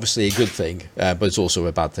which is obviously a good thing, but it's also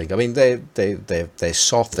a bad thing. I mean, they're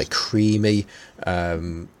soft, they're creamy.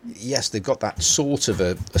 Yes, they've got that sort of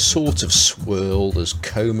a sort of swirl. There's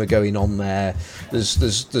coma going on there.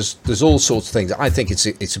 There's all sorts of things. I think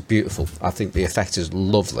it's beautiful. I think the effect is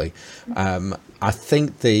lovely. I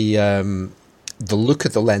think the look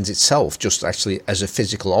of the lens itself, just actually as a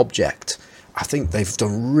physical object, I think they've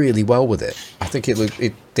done really well with it. I think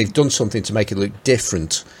they've done something to make it look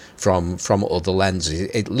different from other lenses.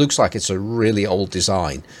 It looks like it's a really old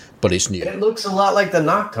design, but it's new. It looks a lot like the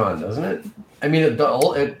Nocton, doesn't it? I mean, it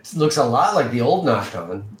looks a lot like the old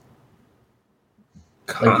Nocton,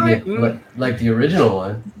 like the original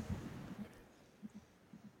one.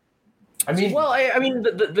 I mean, well, I mean,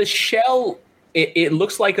 the shell it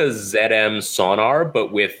looks like a ZM sonar,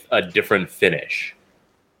 but with a different finish.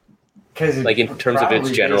 Like in terms of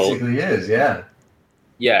its general, basically is, yeah.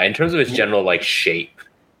 Yeah, in terms of its general like shape.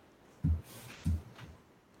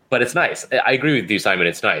 But it's nice. I agree with you, Simon.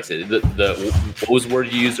 It's nice. What was the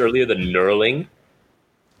word you used earlier? The knurling.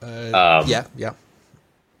 Yeah.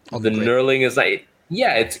 The knurling is like,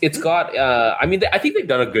 yeah. It's got. I mean, I think they've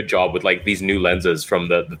done a good job with like these new lenses from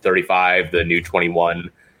the 35, the new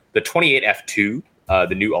 21, the 28 f2.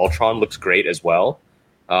 The new Ultron looks great as well.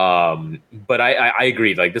 But I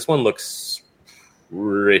agree. Like this one looks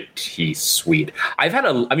pretty sweet.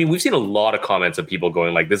 We've seen a lot of comments of people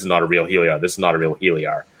going like, "This is not a real Heliar. This is not a real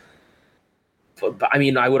Heliar." But I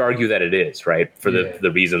mean, I would argue that it is, right, for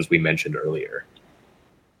the reasons we mentioned earlier.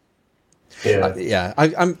 Yeah,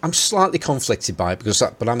 I'm slightly conflicted by it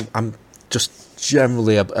but I'm just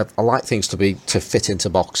generally I like things to fit into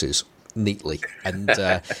boxes neatly, and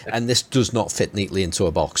this does not fit neatly into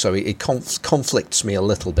a box, so it conflicts me a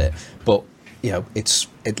little bit. But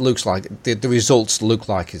it looks like the results look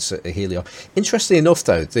like it's a Heliar. Interestingly enough,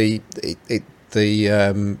 though,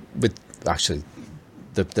 with actually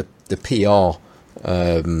the PR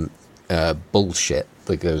bullshit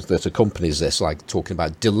that accompanies this, like talking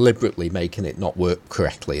about deliberately making it not work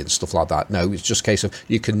correctly and stuff like that. No, it's just a case of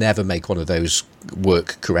you can never make one of those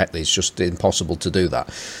work correctly. It's just impossible to do that.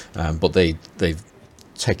 But they've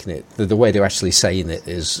taken it. The way they're actually saying it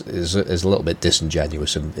is a little bit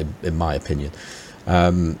disingenuous in my opinion.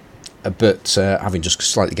 But having just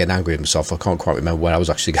slightly getting angry at myself, I can't quite remember where I was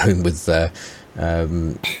actually going with that.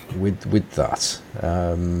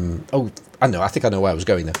 I know. I think I know where I was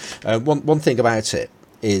going there. One thing about it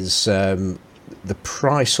is the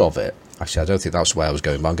price of it. Actually, I don't think that's where I was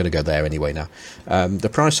going, but I'm going to go there anyway now. The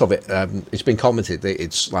price of it, it's been commented that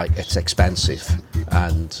it's expensive,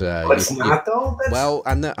 and it's not though. Well,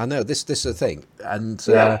 I know this is the thing, and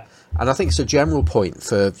I think it's a general point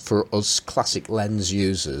for us classic lens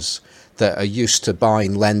users that are used to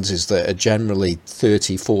buying lenses that are generally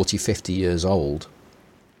 30, 40, 50 years old.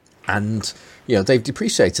 and they've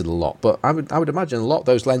depreciated a lot. But I would imagine a lot of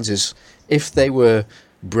those lenses, if they were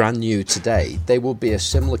brand new today, they would be a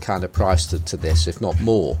similar kind of price to this, if not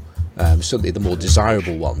more. Certainly the more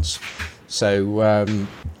desirable ones. So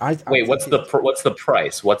wait, what's the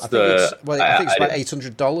price? I think it's about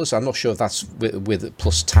 $800. I'm not sure if that's with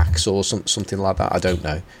plus tax or something like that. I don't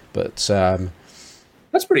know, but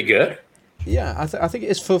that's pretty good. Yeah, I think it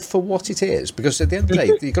is for what it is, because at the end of the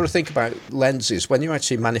day, you've got to think about lenses when you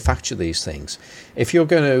actually manufacture these things. If you're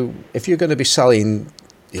going to be selling,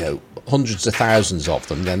 hundreds of thousands of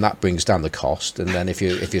them, then that brings down the cost. And then if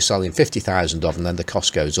you're selling 50,000 of them, then the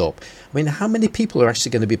cost goes up. I mean, how many people are actually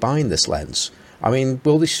going to be buying this lens? I mean,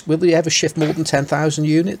 will they ever shift more than 10,000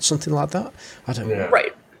 units, something like that? I don't know.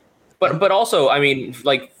 Right, but also, I mean,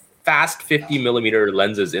 like fast 50mm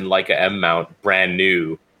lenses in Leica M mount, brand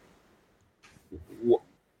new.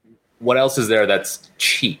 What else is there that's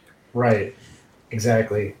cheap? Right.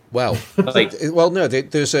 Exactly. Well, no.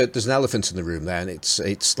 There's an elephant in the room there, and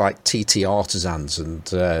it's like TT Artisans and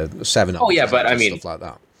 7. Oh yeah, but I mean stuff like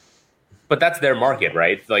that. But that's their market,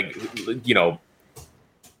 right? Like,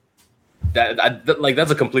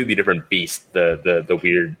 that's a completely different beast. The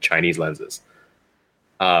weird Chinese lenses.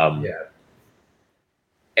 Yeah.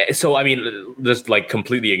 So I mean, just like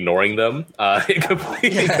completely ignoring them,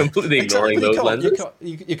 completely ignoring those lenses.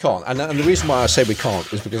 You can't, and the reason why I say we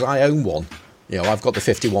can't is because I own one. I've got the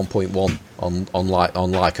 51.1 on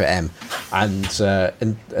Leica M, and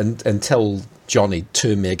until Johnny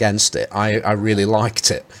turned me against it, I really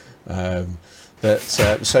liked it. So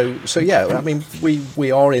yeah, I mean,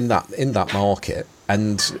 we are in that market.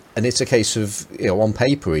 And it's a case of, on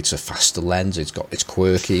paper it's a faster lens, it's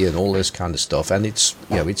quirky and all this kind of stuff, and it's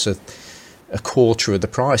it's a quarter of the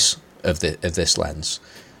price of this lens.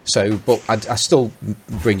 So, but I still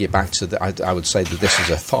bring it back to I would say that this is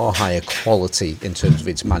a far higher quality in terms of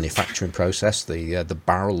its manufacturing process. The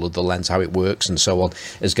barrel of the lens, how it works, and so on,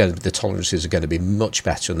 the tolerances are going to be much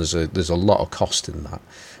better, and there's a lot of cost in that.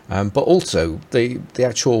 But also, the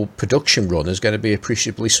actual production run is going to be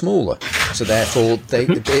appreciably smaller, so therefore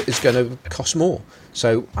it is going to cost more.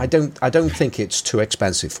 So I don't think it's too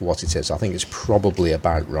expensive for what it is. I think it's probably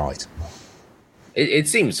about right. It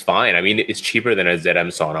seems fine. I mean, it's cheaper than a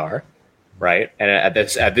ZM Sonar, right? And at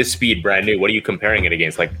this speed, brand new. What are you comparing it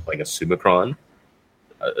against? Like a Summicron,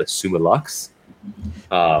 a Summilux?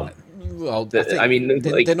 Well, I mean,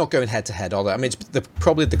 they're not going head to head, are they? I mean,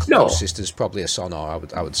 probably the closest is probably a Sonar.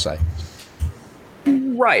 I would say.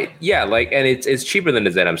 Right. Yeah. And it's cheaper than the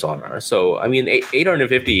ZM Sonar. So I mean,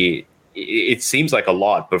 850. It seems like a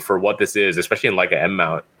lot, but for what this is, especially in like an M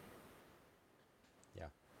mount,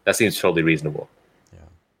 that seems totally reasonable. Yeah.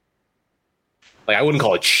 Like I wouldn't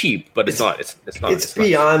call it cheap, but it's not. It's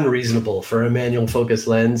beyond reasonable for a manual focus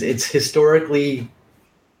lens. It's historically,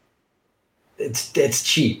 it's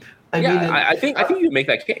cheap. I think you make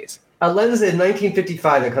that case. A lens in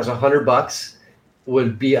 1955 that cost $100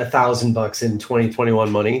 would be $1,000 in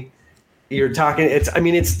 2021 money. You're talking. It's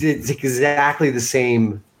exactly the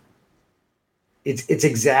same. It's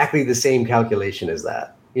exactly the same calculation as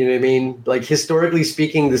that. You know what I mean? Like historically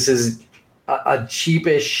speaking, this is a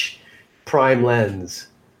cheapish prime lens.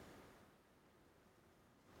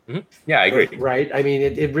 Mm-hmm. Yeah, I agree. Right? I mean,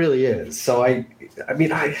 it really is. So you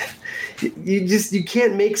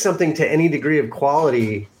can't make something to any degree of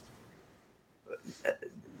quality.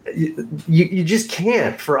 You just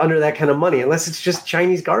can't for under that kind of money unless it's just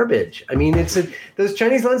Chinese garbage. I mean, those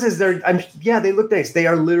Chinese lenses. They look nice. They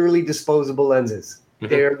are literally disposable lenses. Mm-hmm.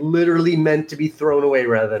 They're literally meant to be thrown away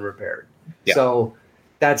rather than repaired. Yeah. So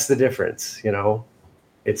that's the difference.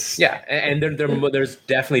 It's and there's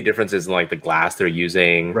definitely differences in like the glass they're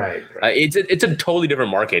using. Right. It's a totally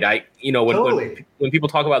different market. When people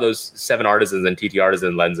talk about those 7 Artisans and TT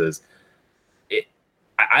Artisan lenses,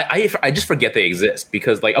 I just forget they exist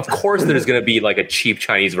because like of course there's going to be like a cheap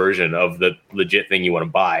Chinese version of the legit thing you want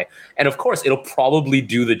to buy, and of course it'll probably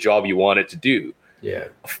do the job you want it to do. Yeah.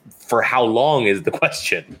 For how long is the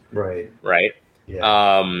question? Right. Right.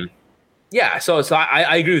 Yeah. So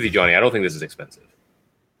I agree with you, Johnny. I don't think this is expensive.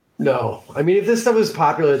 No, I mean if this stuff was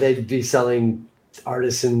popular, they'd be selling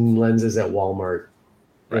artisan lenses at Walmart.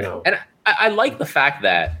 Right. And I like the fact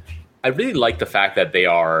that they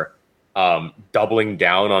are doubling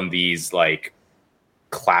down on these like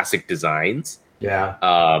classic designs.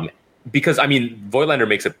 Yeah. Because I mean, Voigtlander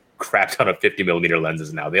makes a crap ton of 50mm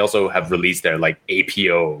lenses now. They also have released their like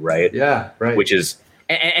APO, right? Yeah, right. Which is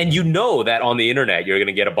And you know that on the internet, you're going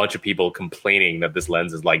to get a bunch of people complaining that this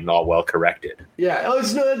lens is like not well corrected. Yeah. Oh,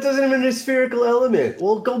 it's not. It doesn't have a spherical element.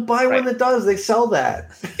 Well, go buy one that does. They sell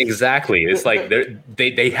that. Exactly. It's like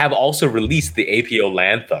they have also released the APO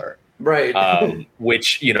Lanthar, right?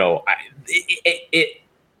 Which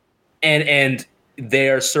and they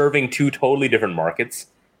are serving two totally different markets.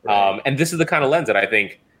 Right. And this is the kind of lens that I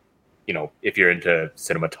think, if you're into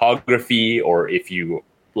cinematography or if you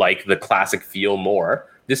like the classic feel more,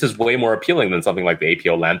 this is way more appealing than something like the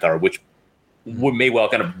APO Lanthar, which may well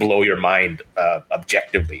kind of blow your mind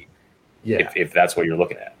objectively, if that's what you're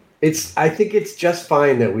looking at. I think it's just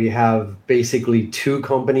fine that we have basically two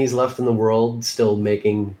companies left in the world still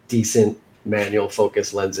making decent manual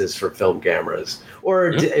focus lenses for film cameras, or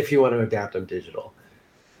if you want to adapt them digital.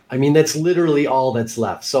 I mean, that's literally all that's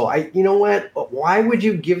left. So you know what? Why would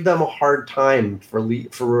you give them a hard time for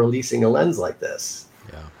releasing a lens like this?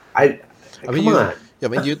 Yeah. Come on. I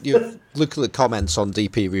mean, you look at the comments on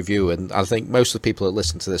DP Review, and I think most of the people that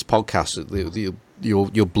listen to this podcast,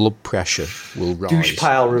 your blood pressure will rise. Douche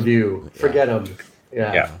pile review. Forget them.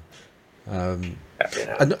 Yeah. And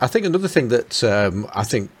I think another thing that I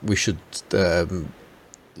think we should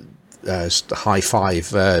high five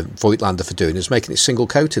Voigtlander for doing is making it single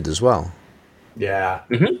coated as well. Yeah.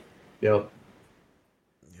 Mm-hmm. Yep.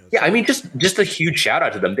 Yeah, I mean, just a huge shout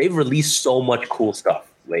out to them. They've released so much cool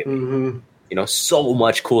stuff lately. Mm-hmm. So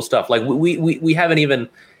much cool stuff. Like we haven't even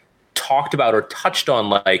talked about or touched on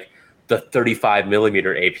like the 35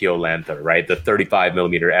 millimeter APO Lanthar, right? The 35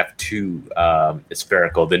 millimeter f2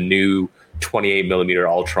 spherical, the new 28 millimeter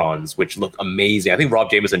Ultrons, which look amazing. I think Rob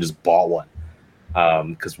Jameson just bought one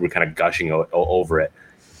because we're kind of gushing over it.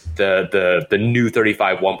 The new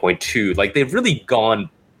 35 1.2, like they've really gone.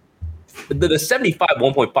 The 75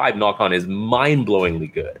 1.5 knock-on is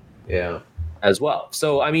mind-blowingly good. Yeah. As well.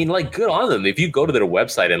 So, I mean, like, good on them. If you go to their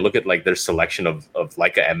website and look at, like, their selection of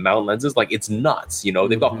Leica M-mount lenses, like, it's nuts.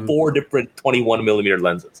 They've got 4 different 21 millimeter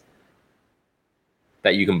lenses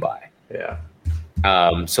that you can buy.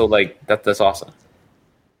 Yeah. So, like, that's awesome.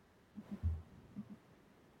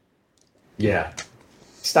 Yeah.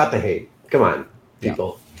 Stop the hate. Come on,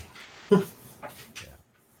 people. Yeah.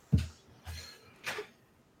 There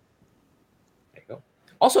you go.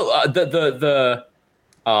 Also,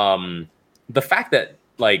 the fact that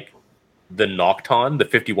like the Nocton, the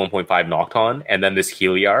 51.5 Nocton, and then this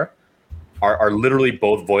Heliar are literally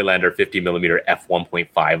both Voigtlander 50 millimeter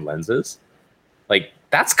f1.5 lenses, like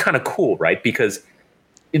that's kind of cool, right? Because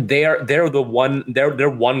they're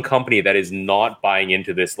one company that is not buying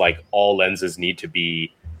into this like all lenses need to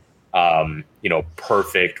be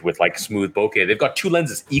perfect with like smooth bokeh. They've got two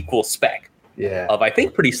lenses equal spec. Yeah. Of I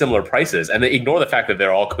think pretty similar prices, and they ignore the fact that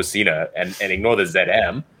they're all Cosina and ignore the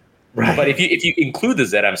ZM. Right. But if you include the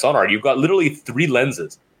ZM Sonar, you've got literally 3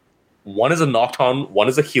 lenses. One is a Nocton, one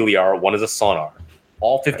is a Heliar, one is a Sonar.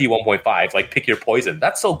 All 51.5. Like pick your poison.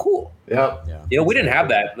 That's so cool. Yep. Yeah. We didn't have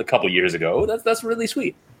that a couple years ago. That's really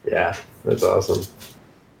sweet. Yeah, that's awesome.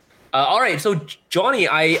 All right, so Johnny,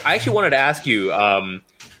 I actually wanted to ask you.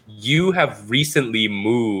 You have recently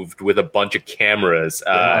moved with a bunch of cameras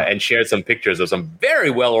and shared some pictures of some very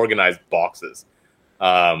well organized boxes.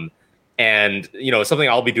 And something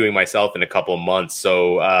I'll be doing myself in a couple of months.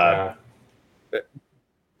 So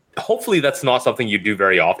hopefully that's not something you do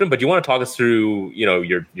very often. But do you want to talk us through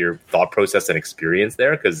your thought process and experience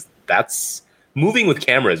there? Because that's moving with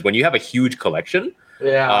cameras when you have a huge collection.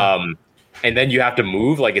 Yeah. And then you have to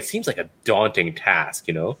move. Like it seems like a daunting task.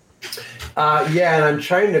 Yeah, and I'm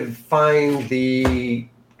trying to find the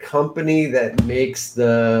company that makes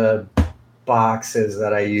the boxes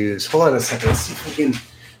that I use. Hold on a second. Let's see if we can.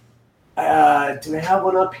 Do I have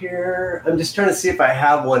one up here? I'm just trying to see if I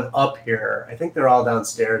have one up here. I think they're all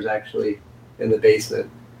downstairs, actually, in the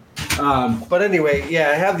basement. But anyway, yeah,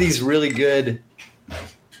 I have these really good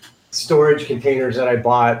storage containers that I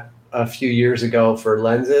bought a few years ago for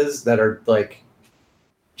lenses that are like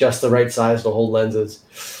just the right size to hold lenses.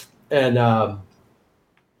 And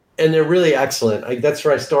they're really excellent. That's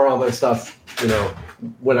where I store all my stuff,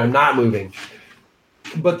 when I'm not moving.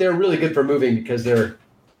 But they're really good for moving because they're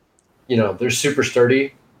super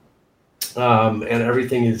sturdy. And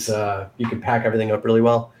everything is, you can pack everything up really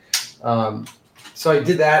well. So I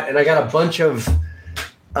did that, and I got a bunch of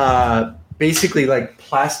basically like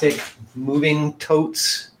plastic moving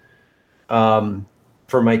totes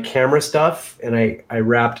for my camera stuff. And I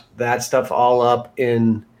wrapped that stuff all up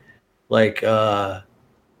in like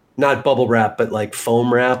not bubble wrap, but like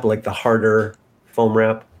foam wrap, like the harder foam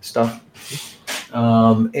wrap stuff.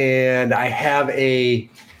 And I have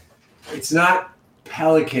it's not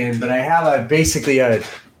Pelican, but I have basically a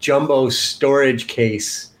jumbo storage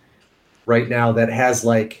case right now that has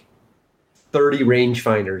like 30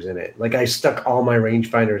 rangefinders in it. Like I stuck all my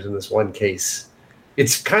rangefinders in this one case.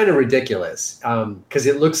 It's kind of ridiculous because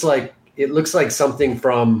it looks like something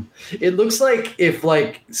from. It looks like if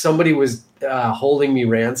like somebody was holding me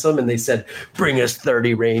ransom and they said, "Bring us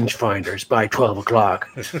 30 rangefinders by 12 o'clock."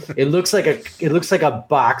 It looks like a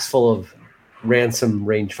box full of ransom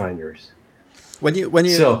rangefinders. When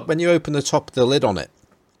you open the top of the lid on it,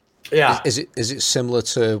 yeah, is it similar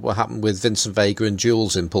to what happened with Vincent Vega and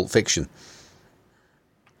Jules in Pulp Fiction?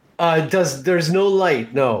 There's no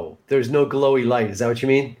light? No, there's no glowy light. Is that what you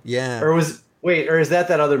mean? Yeah. Or is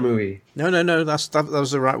that other movie? No. That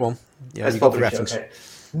was the right one. Yeah, that's you got the reference. Okay.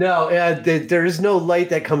 No, there is no light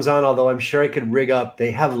that comes on. Although I'm sure I could rig up.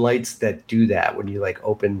 They have lights that do that when you like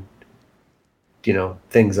open,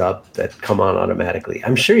 things up that come on automatically.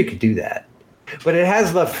 I'm sure you could do that. But it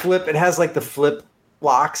has the flip. It has like the flip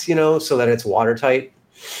locks, so that it's watertight.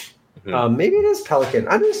 Mm-hmm. Maybe it is Pelican.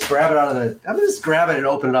 I'm gonna just grab it and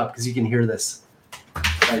open it up because you can hear this.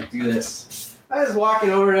 I do this. I was walking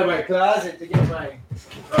over to my closet to get my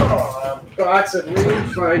box of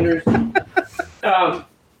rangefinders.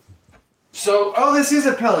 This is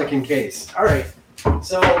a Pelican case. All right.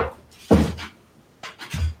 So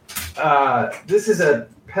this is a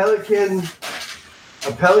Pelican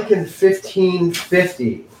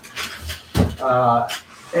 1550.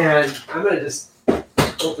 And I'm gonna just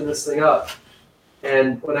open this thing up.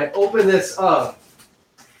 And when I open this up,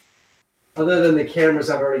 other than the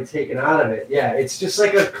cameras I've already taken out of it, it's just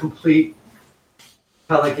like a complete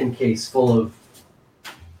Pelican case full of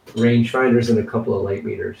rangefinders and a couple of light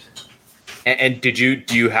meters. And do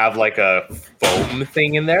you have like a foam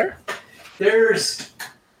thing in there?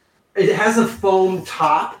 It has a foam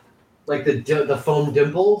top, like the foam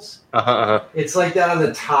dimples. Uh-huh. It's like that on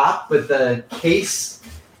the top, but the case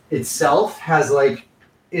itself has like,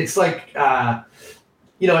 it's like,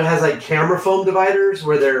 it has like camera foam dividers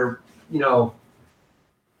where they're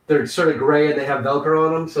sort of gray and they have Velcro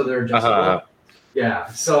on them, so they're adjustable. Uh-huh. Yeah,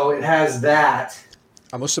 so it has that.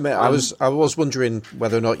 I must admit, I was wondering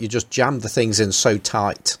whether or not you just jammed the things in so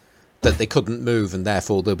tight that they couldn't move and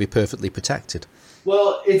therefore they'll be perfectly protected.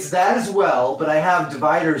 Well, it's that as well, but I have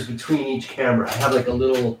dividers between each camera. I have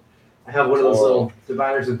one of those little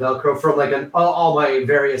dividers with Velcro from like all my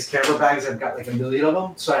various camera bags. I've got like a million of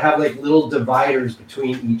them. So I have like little dividers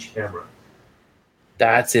between each camera.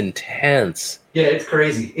 That's intense. Yeah, it's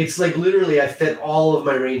crazy. It's like literally I fit all of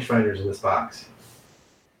my rangefinders in this box.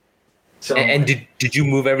 So and did you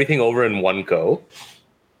move everything over in one go?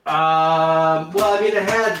 Well, I mean, I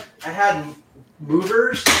had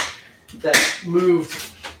movers that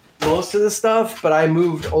moved most of the stuff, but I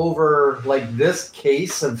moved over like this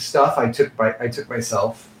case of stuff I took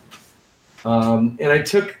myself. And I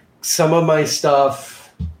took some of my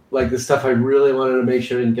stuff, like the stuff I really wanted to make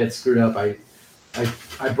sure didn't get screwed up. I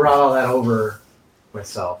brought all that over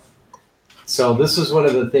myself. So this was one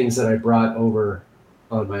of the things that I brought over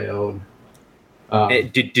on my own.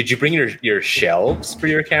 Did you bring your shelves for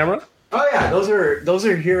your camera? Oh yeah, those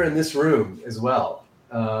are here in this room as well.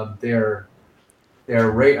 They're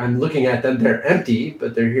right. I'm looking at them. They're empty,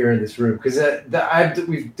 but they're here in this room because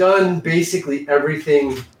we've done basically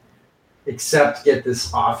everything except get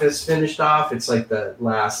this office finished off. It's like the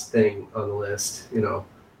last thing on the list,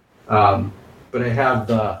 But I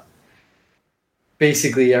have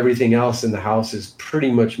basically everything else in the house is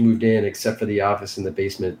pretty much moved in except for the office in the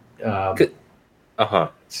basement. So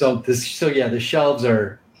the shelves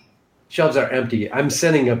are empty. I'm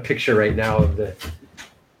sending a picture right now of the.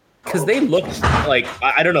 Because they look like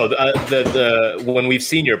I don't know the when we've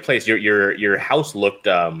seen your place, your house looked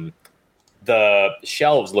the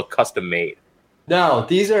shelves look custom made. No,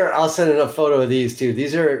 these are. I'll send a photo of these too.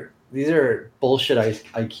 These are bullshit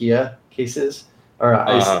IKEA cases or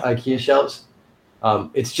IKEA shelves.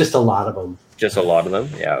 It's just a lot of them. Just a lot of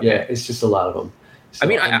them. Yeah. Yeah, it's just a lot of them. So, I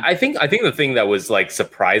mean, I think the thing that was like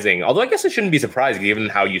surprising, although I guess it shouldn't be surprising given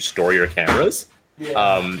how you store your cameras.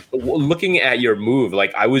 Yeah. Looking at your move,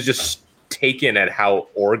 like I was just taken at how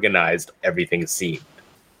organized everything seemed.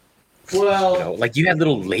 Well, like you had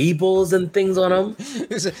little labels and things on them.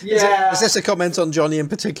 Is this a comment on Johnny in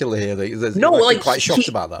particular here? No, like quite shocked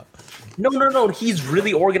about that. No. He's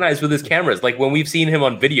really organized with his cameras. Like when we've seen him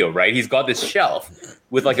on video, right? He's got this shelf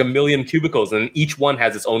with like a million cubicles, and each one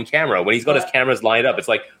has its own camera. When he's got his cameras lined up, it's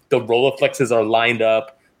like the Rolleiflexes are lined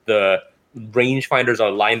up, the rangefinders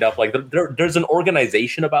are lined up. Like there's an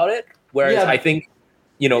organization about it. Whereas I think,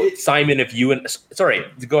 Simon, if you and sorry,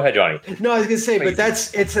 go ahead, Johnny. No, I was gonna say, but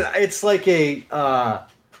it's like a.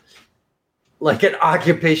 like an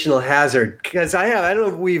occupational hazard, because I don't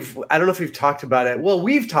know if we've talked about it. Well,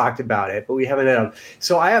 we've talked about it, but we haven't had.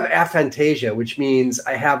 So I have aphantasia, which means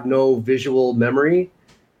I have no visual memory.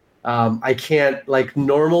 I can't, like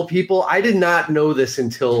normal people. I did not know this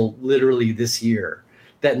until literally this year,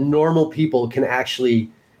 that normal people can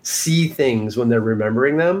actually see things when they're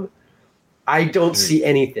remembering them. I don't see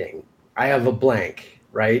anything. I have a blank.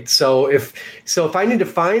 Right. So if I need to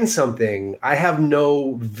find something, I have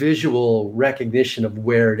no visual recognition of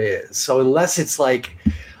where it is. So unless it's like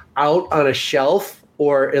out on a shelf,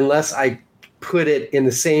 or unless I put it in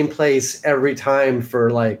the same place every time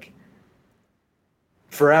for like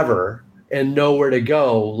forever and know where to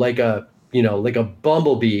go, like a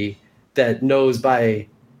bumblebee that knows by,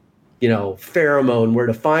 pheromone where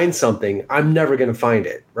to find something, I'm never going to find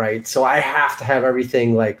it. Right. So I have to have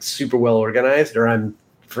everything like super well organized, or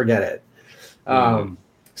forget it.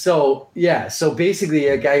 So basically,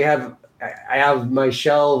 like I have my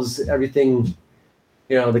shelves, everything,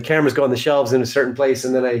 the cameras go on the shelves in a certain place.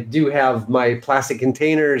 And then I do have my plastic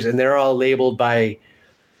containers, and they're all labeled by,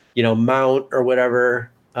 mount or whatever.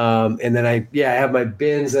 And then I have my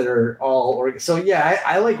bins that are all so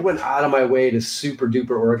I like went out of my way to super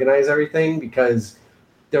duper organize everything, because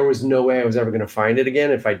there was no way I was ever going to find it again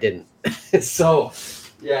if I didn't. So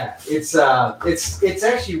yeah, it's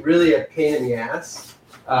actually really a pain in the ass.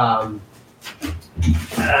 But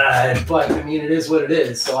I mean, it is what it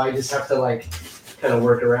is. So I just have to like kind of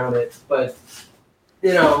work around it. But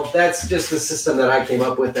that's just the system that I came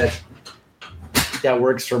up with that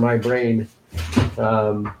works for my brain.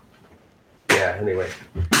 Anyway,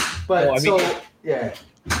 but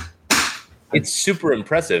it's super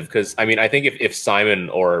impressive, because I mean, I think if Simon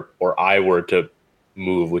or I were to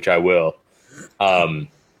move, which I will,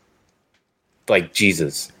 like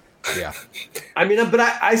Jesus. Yeah. I mean, but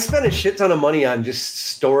I spent a shit ton of money on just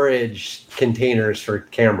storage containers for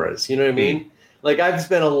cameras. You know what I mean? Like I've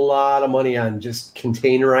spent a lot of money on just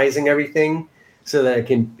containerizing everything so that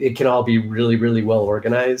it can all be really, really well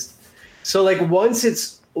organized. So like once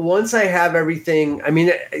I have everything, I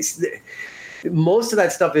mean, most of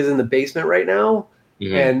that stuff is in the basement right now,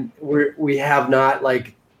 and we have not had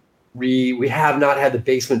the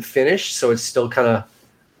basement finished, so it's still kind of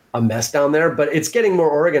a mess down there. But it's getting more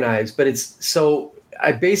organized. But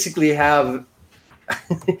I basically have.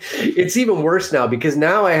 It's even worse now, because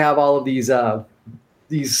now I have all of these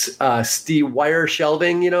steel wire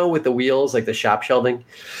shelving, with the wheels, like the shop shelving.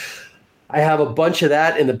 I have a bunch of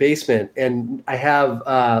that in the basement, and I have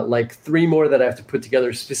like 3 more that I have to put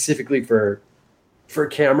together specifically for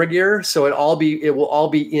camera gear. So it will all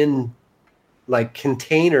be in like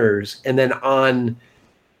containers and then on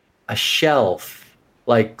a shelf,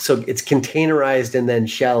 like, so it's containerized and then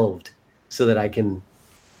shelved so that I can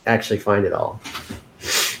actually find it all.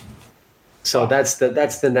 So that's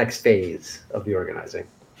the next phase of the organizing.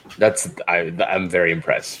 I'm very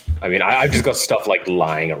impressed. I mean, I've just got stuff like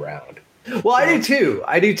lying around. Well, I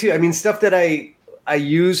do too. I mean, stuff that I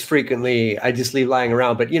use frequently, I just leave lying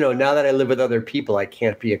around. But, now that I live with other people, I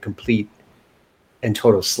can't be a complete and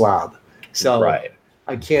total slob. So right.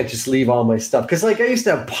 I can't just leave all my stuff. Because, like, I used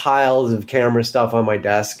to have piles of camera stuff on my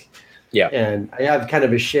desk. Yeah. And I have kind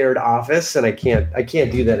of a shared office, and I can't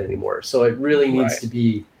do that anymore. So it really needs to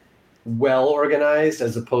be well organized,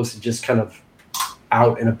 as opposed to just kind of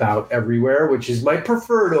out and about everywhere, which is my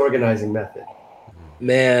preferred organizing method.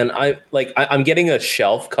 Man, I'm getting a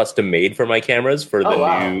shelf custom made for my cameras for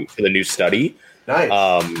the new study. Nice.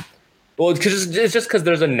 Well, it's just because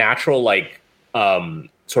there's a natural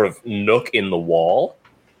sort of nook in the wall.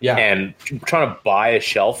 Yeah. And trying to buy a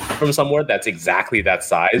shelf from somewhere that's exactly that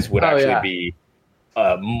size would be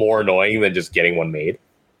more annoying than just getting one made.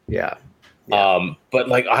 Yeah. But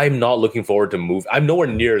like, I'm not looking forward to move. I'm nowhere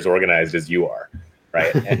near as organized as you are,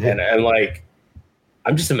 right? and like,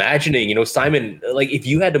 I'm just imagining, Simon, like if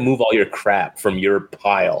you had to move all your crap from your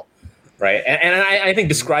pile, right? And I think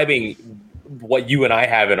describing what you and I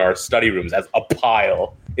have in our study rooms as a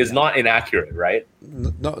pile is not inaccurate, right?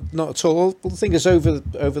 Not at all. Well, the thing is, over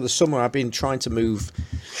the summer, I've been trying to move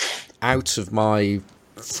out of my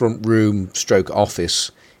front room /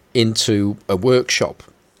 office into a workshop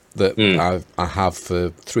that I have for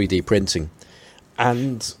 3D printing,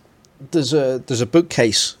 and there's a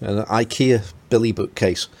bookcase, an IKEA Billy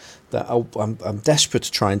bookcase that I'm desperate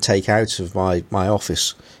to try and take out of my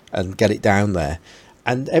office and get it down there.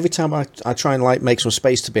 And every time I try and make some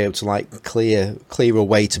space to be able to clear a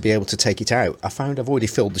way to be able to take it out, I found I've already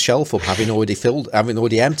filled the shelf up, having already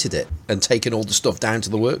emptied it and taken all the stuff down to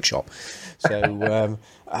the workshop. So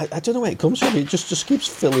I don't know where it comes from. It just keeps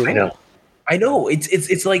filling up. I know. I know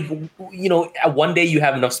it's like, you know, one day you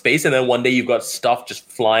have enough space, and then one day you've got stuff just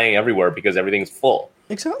flying everywhere because everything's full.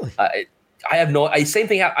 Exactly. I have same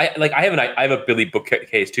thing. I have a Billy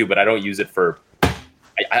bookcase too, but I don't use it for.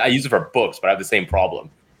 I use it for books, but I have the same problem.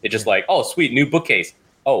 It's just like, oh, sweet, new bookcase.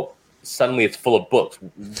 Oh, suddenly it's full of books.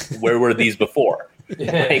 Where were these before?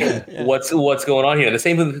 Like, what's going on here? The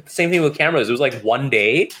same thing with cameras. It was like one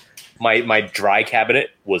day, my dry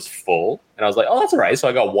cabinet was full, and I was like, oh, that's all right. So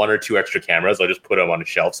I got one or two extra cameras. I just put them on a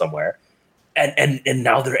shelf somewhere, and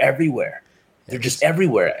now they're everywhere. They're just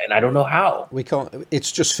everywhere, and I don't know how. We can't.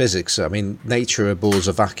 It's just physics. I mean, nature abhors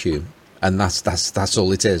a vacuum, and that's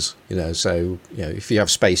all it is. You know. So you know, if you have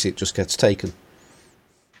space, it just gets taken.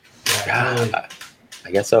 Yeah,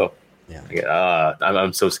 I guess so. Yeah.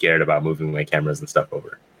 I'm so scared about moving my cameras and stuff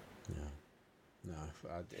over. No.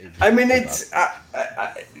 I mean, it's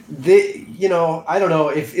you know, I don't know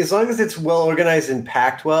if as long as it's well organized and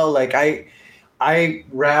packed well. Like I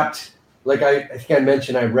wrapped, like I think I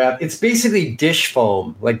mentioned, I wrapped. It's basically dish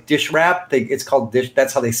foam, like dish wrap. It's called dish.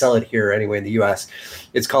 That's how they sell it here anyway in the U.S.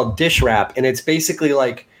 It's called dish wrap, and it's basically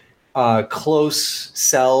like close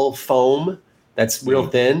cell foam that's real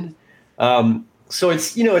thin. So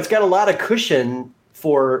it's, you know, it's got a lot of cushion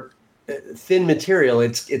for thin material.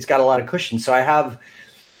 It's got a lot of cushion. So I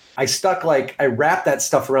wrap that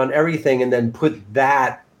stuff around everything and then put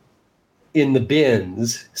that in the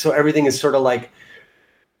bins. So everything is sort of like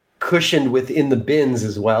cushioned within the bins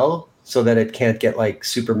as well, so that it can't get like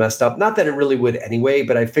super messed up. Not that it really would anyway,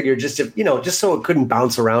 but I figured just so it couldn't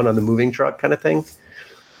bounce around on the moving truck kind of thing.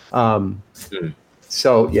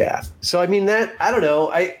 So yeah. So I mean, that, I don't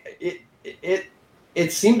know.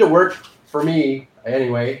 It seemed to work for me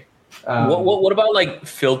anyway. What about like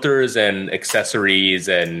filters and accessories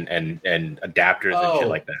and adapters and shit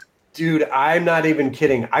like that? Dude, I'm not even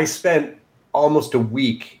kidding. I spent almost a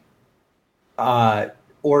week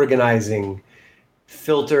organizing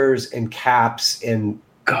filters and caps and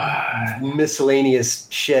miscellaneous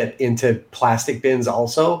shit into plastic bins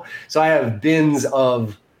also. So I have bins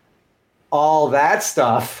of all that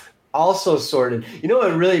stuff also sorted. You know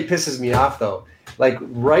what really pisses me off though? Like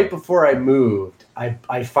right before I moved,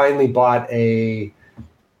 I finally bought a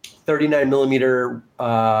 39 millimeter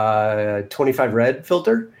 25 red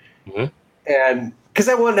filter. Mm-hmm. And because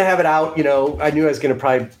I wanted to have it out, you know, I knew I was going to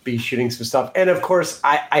probably be shooting some stuff. And of course,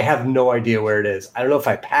 I have no idea where it is. I don't know if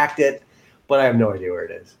I packed it, but I have no idea where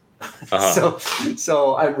it is. Uh-huh.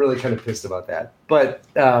 So I'm really kind of pissed about that. But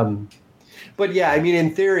yeah, I mean,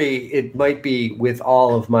 in theory, it might be with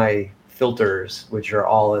all of my filters, which are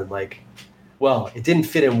all in like, well, it didn't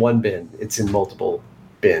fit in one bin. It's in multiple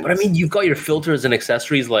bins. But I mean, you've got your filters and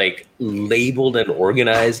accessories like labeled and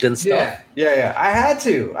organized and stuff. Yeah. I had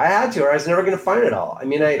to, or I was never going to find it all. I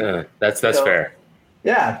mean, that's fair.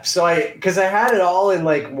 Yeah. So because I had it all in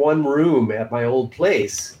like one room at my old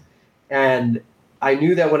place, and I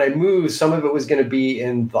knew that when I moved, some of it was going to be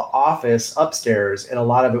in the office upstairs, and a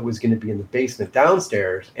lot of it was going to be in the basement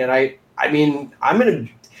downstairs. And I mean,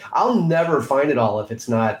 I'll never find it all if it's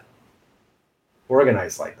not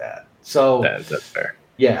organized like that. So that's fair.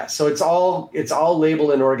 Yeah, so it's all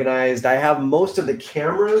labeled and organized. I have most of the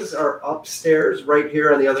cameras are upstairs right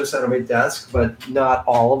here on the other side of my desk, but not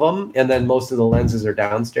all of them. And then most of the lenses are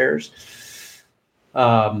downstairs,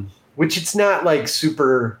 which it's not like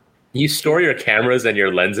super. You store your cameras and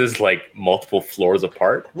your lenses like multiple floors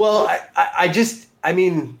apart? Well, I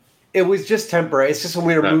mean, it was just temporary. It's just when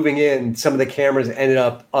we were moving in, some of the cameras ended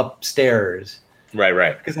up upstairs.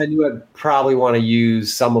 Right. Because I knew I'd probably want to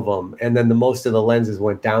use some of them, and then most of the lenses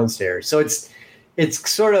went downstairs. So it's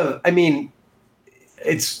sort of, I mean,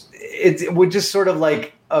 it would just sort of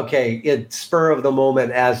like, okay, it's spur of the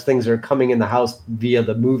moment as things are coming in the house via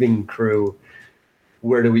the moving crew.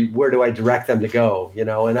 Where do I direct them to go? You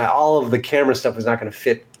know, and all of the camera stuff was not going to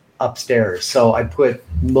fit upstairs, so I put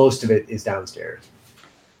most of it is downstairs.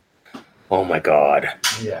 Oh my God.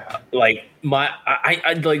 Yeah. Like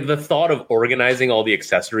I like the thought of organizing all the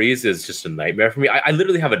accessories is just a nightmare for me. I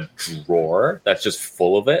literally have a drawer that's just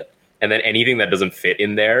full of it. And then anything that doesn't fit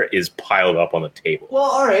in there is piled up on the table. Well,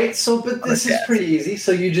 all right. So, but this is pretty easy.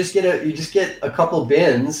 So you just get a couple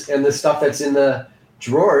bins, and the stuff that's in the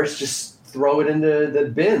drawers, just throw it into the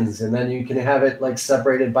bins, and then you can have it like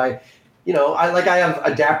separated by, you know, I have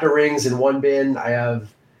adapter rings in one bin. I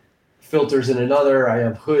have filters in another, I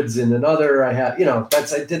have hoods in another, I have, you know,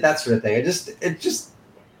 I did that sort of thing. It just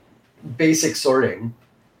basic sorting.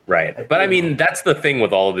 Right. But I mean, that's the thing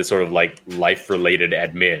with all of this sort of like life related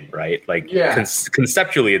admin, right? Like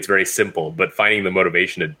conceptually it's very simple, but finding the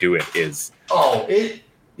motivation to do it is.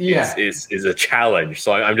 is a challenge.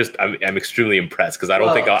 So I'm extremely impressed because I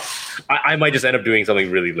don't think I might just end up doing something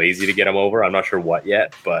really lazy to get him over. I'm not sure what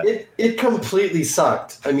yet, but it completely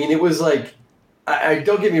sucked. I mean, it was like, I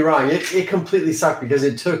don't get me wrong, it completely sucked because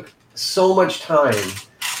it took so much time.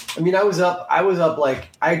 I mean, I was up like,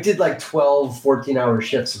 I did like 12, 14-hour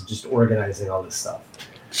shifts of just organizing all this stuff.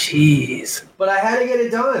 Jeez. But I had to get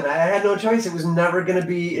it done. I had no choice. It was never going to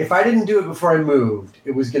be, if I didn't do it before I moved,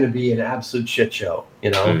 it was going to be an absolute shit show,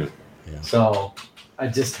 you know? Mm. Yeah. So I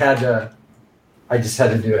just had to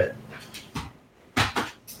do it.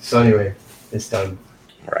 So anyway, it's done.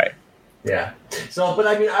 Right. Yeah. So, but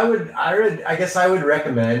I mean, I guess I would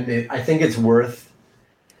recommend it. I think it's worth,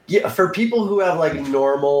 for people who have like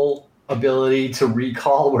normal ability to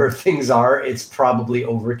recall where things are, it's probably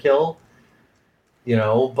overkill, you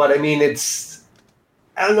know, but I mean,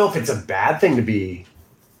 I don't know if it's a bad thing to be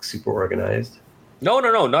super organized. No,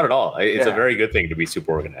 not at all. It's a very good thing to be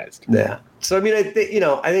super organized. Yeah. So, I mean, I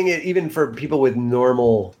think even for people with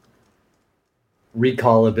normal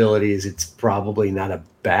recall abilities, it's probably not a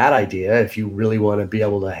bad idea if you really want to be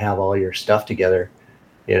able to have all your stuff together,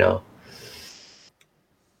 you know?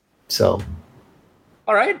 So.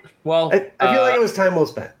 All right. Well, I feel like it was time well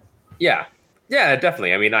spent. Yeah. Yeah,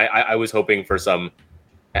 definitely. I mean, I was hoping for some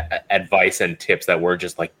advice and tips that weren't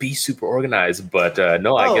just like be super organized, but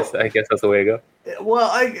no, I guess that's the way to go. Well,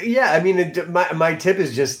 I mean, my tip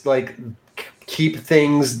is just like keep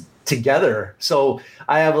things together. So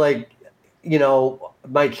I have like, you know,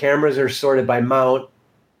 my cameras are sorted by mount.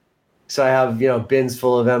 So I have, you know, bins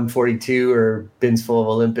full of M42 or bins full of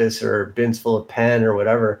Olympus or bins full of Pen or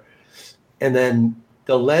whatever. And then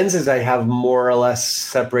the lenses I have more or less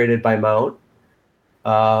separated by mount.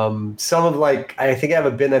 Some of like, I think I have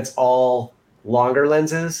a bin that's all longer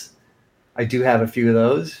lenses. I do have a few of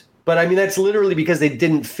those, but I mean, that's literally because they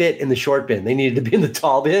didn't fit in the short bin. They needed to be in the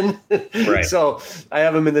tall bin. Right. So I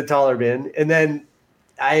have them in the taller bin. And then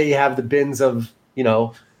I have the bins of, you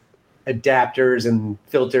know, adapters and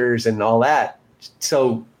filters and all that.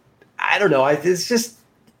 So I don't know. It's just,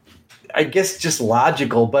 I guess, just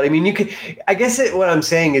logical, but I mean, what I'm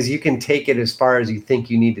saying is you can take it as far as you think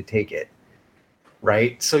you need to take it.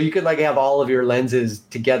 Right. So you could like have all of your lenses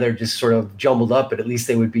together, just sort of jumbled up, but at least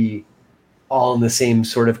they would be all in the same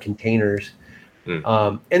sort of containers.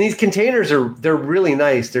 And these containers they're really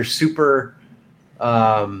nice. They're super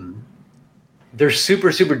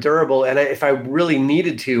super durable. And if I really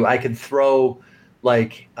needed to, I could throw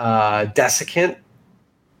like desiccant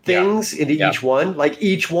things into each one. Like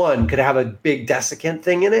each one could have a big desiccant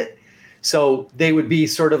thing in it. So they would be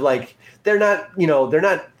sort of like, they're not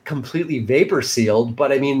completely vapor sealed,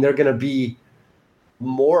 but I mean, they're going to be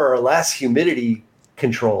more or less humidity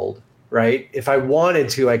controlled, right? If I wanted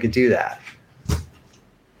to, I could do that.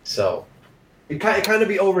 So it kind of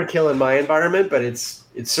be overkill in my environment, but it's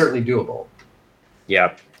certainly doable.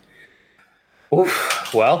 Yeah.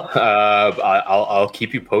 Oof. Well, I'll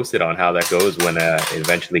keep you posted on how that goes when it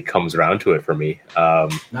eventually comes around to it for me.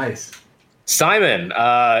 Nice. Simon,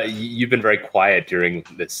 you've been very quiet during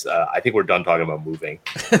this. I think we're done talking about moving.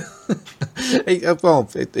 Well,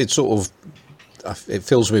 it sort of it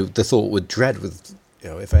fills me with the thought with dread. With, you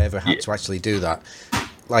know, if I ever had to actually do that,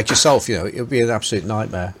 like yourself, you know, it would be an absolute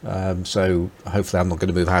nightmare. So hopefully, I'm not going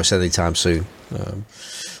to move house anytime soon.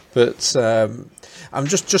 But I'm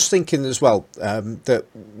just thinking as well that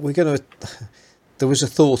we're going to. There was a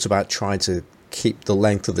thought about trying to keep the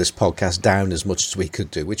length of this podcast down as much as we could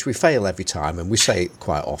do, which we fail every time, and we say it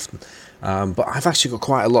quite often. But I've actually got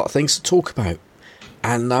quite a lot of things to talk about,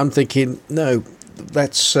 and I'm thinking, no,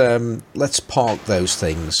 let's park those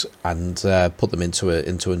things and put them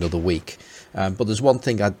into another week. But there's one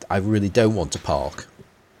thing I really don't want to park,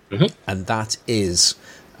 and that is.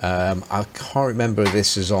 I can't remember if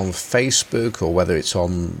this is on Facebook or whether it's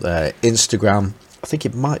on Instagram. I think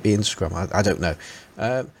it might be Instagram. I don't know.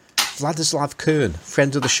 Vladislav Kern,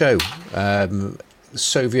 friend of the show,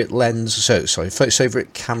 Soviet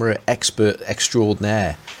camera expert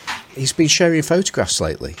extraordinaire. He's been sharing photographs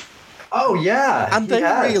lately. Oh yeah, and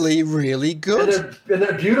they're really, really good. And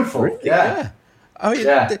they're beautiful. Yeah. I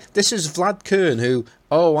mean, this is Vlad Kern, who.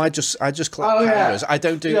 Oh, I just collect cameras. I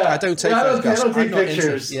don't take photographs. I don't take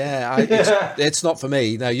pictures. It's not for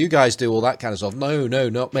me. No, you guys do all that kind of stuff. No,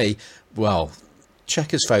 not me. Well,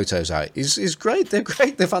 check his photos out. He's great. They're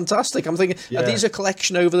great. They're fantastic. I'm thinking, are these a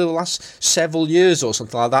collection over the last several years or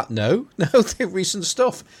something like that? No, they're recent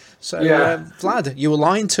stuff. So, Vlad, you were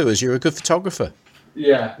lying to us. You're a good photographer.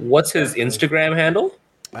 Yeah. What's his Instagram handle?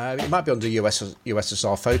 It might be under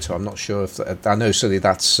USSR photo. I'm not sure if I know. Certainly,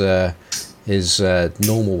 that's his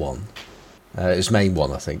normal one, his main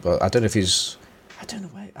one, I think. But I don't know if he's I don't know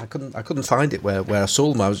where I couldn't find it where I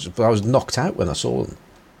saw them. I was knocked out when I saw them.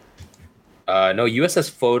 No,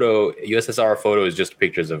 USSR photo is just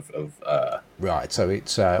pictures of. Right, so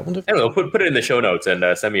it's. I wonder if, I don't know. Put it in the show notes and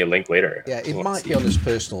send me a link later. yeah, it might be on his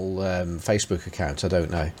personal Facebook account. I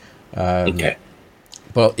don't know. Okay.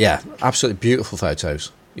 But yeah, absolutely beautiful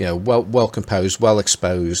photos. You know, well composed, well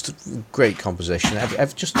exposed, great composition.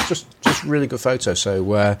 Just really good photos.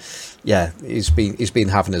 So yeah, he's been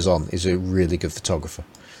having us on. He's a really good photographer.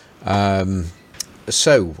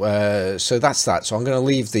 So that's that. So I'm going to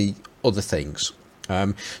leave the other things.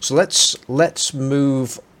 So let's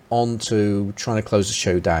move on to trying to close the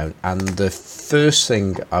show down. And the first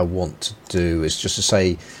thing I want to do is just to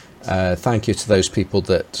say thank you to those people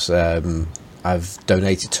that have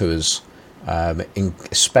donated to us,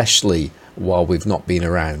 especially while we've not been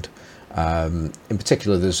around. In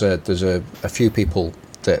particular, there's a few people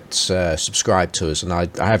that subscribe to us, and I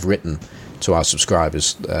have written to our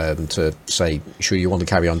subscribers to say, sure, you want to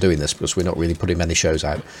carry on doing this because we're not really putting many shows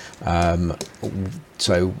out. And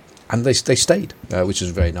they stayed, which is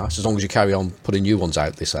very nice. As long as you carry on putting new ones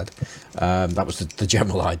out, they said. That was the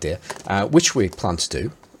general idea, which we plan to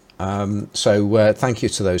do. So thank you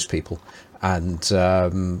to those people. And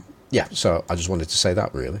yeah, so I just wanted to say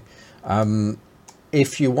that really.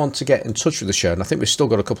 If you want to get in touch with the show, and I think we've still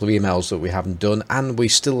got a couple of emails that we haven't done, and we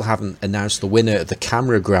still haven't announced the winner of the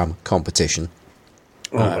Cameragram competition,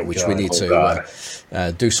 which we need to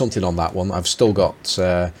do something on that one. I've still got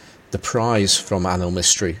the prize from Animal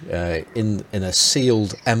Mystery in a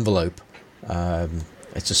sealed envelope.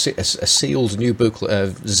 It's a sealed new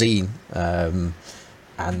booklet, zine,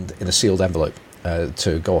 and in a sealed envelope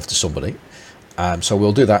to go off to somebody. So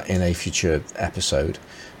we'll do that in a future episode.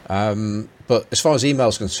 But as far as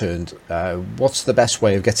emails concerned, what's the best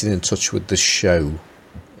way of getting in touch with the show?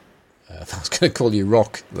 I was going to call you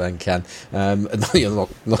Rock then, Ken. No, you're not.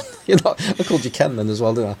 I called you Ken then as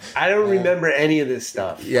well, didn't I? I don't remember any of this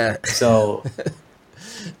stuff. Yeah. So,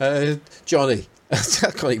 Johnny. I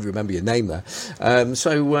can't even remember your name there. There is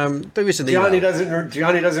an email.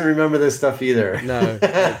 Johnny doesn't remember this stuff either. No.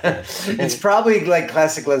 It's probably like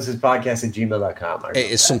classiclensespodcast@gmail.com.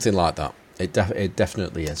 It is something like that. It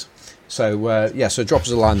definitely is. So so drop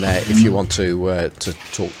us a line there if you want to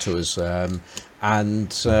talk to us,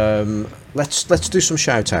 and let's do some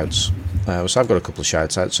shout outs. So I've got a couple of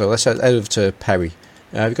shout outs. So let's head over to Perry.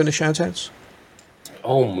 Have you got any shout outs?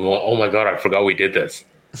 Oh my God! I forgot we did this.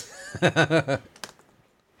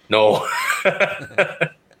 No.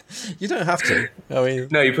 You don't have to. I mean,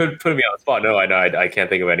 no, you put me on the spot. No, I can't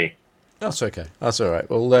think of any. That's okay. That's all right.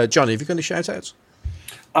 Well, Johnny, have you got any shout outs?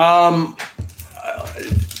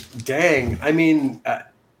 Dang. I mean,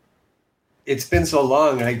 it's been so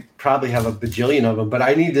long. I probably have a bajillion of them, but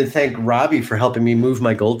I need to thank Robbie for helping me move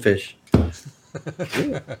my goldfish.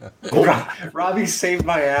 Robbie saved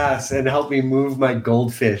my ass and helped me move my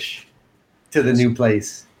goldfish to the new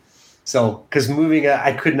place. So, because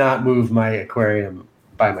I could not move my aquarium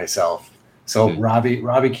by myself. So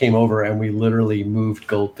Robbie came over and we literally moved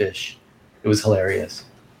goldfish. It was hilarious.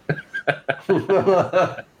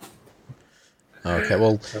 Okay,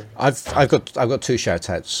 well, I've got two shout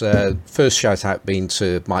outs. First shout out being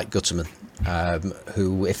to Mike Gutterman,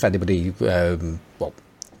 who, if anybody, if you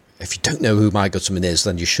don't know who Mike Gutterman is,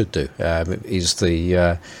 then you should do. He's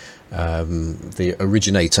the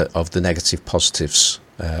originator of the Negative Positives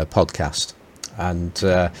podcast, and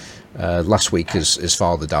last week his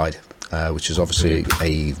father died, which is obviously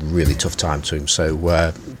a really tough time to him.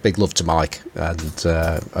 So big love to Mike, and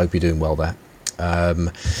I hope you're doing well there.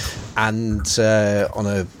 And on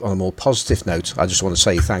a more positive note, I just want to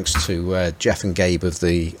say thanks to Jeff and Gabe of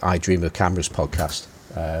the I Dream of Cameras podcast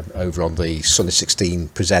over on the Sunny 16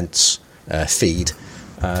 Presents feed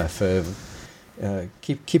for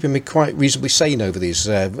keeping me quite reasonably sane over these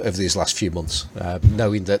last few months,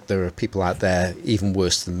 knowing that there are people out there even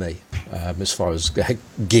worse than me as far as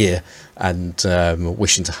gear and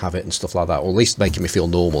wishing to have it and stuff like that, or at least making me feel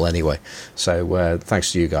normal anyway. So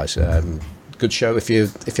thanks to you guys. Good show. If you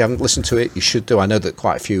haven't listened to it, you should do. I know that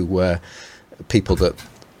quite a few people that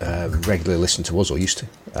regularly listen to us or used to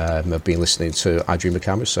have been listening to I Dream of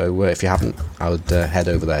Cameras. So if you haven't, I would head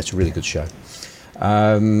over there. It's a really good show.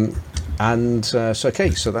 So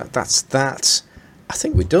okay, so that's that. I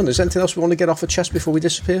think we're done. Is there anything else we want to get off the chest before we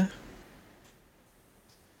disappear?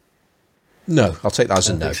 No, I'll take that as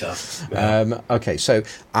a no. So. Yeah. Okay, so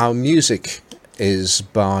our music is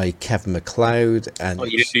by Kevin MacLeod, and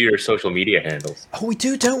you didn't do your social media handles. Oh, we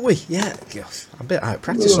do, don't we? Yeah, I'm a bit out of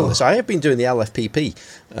practice on this. I have been doing the LFPP,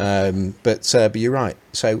 but you're right.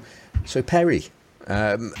 So Perry,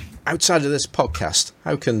 Outside of this podcast,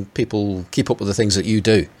 how can people keep up with the things that you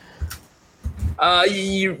do?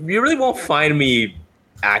 You really won't find me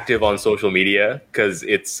active on social media because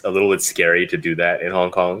it's a little bit scary to do that in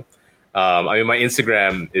Hong Kong. I mean, my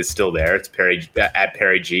Instagram is still there. It's Perry at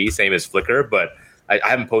Perry G, same as Flickr, but I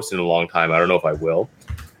haven't posted in a long time. I don't know if I will.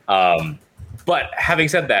 But having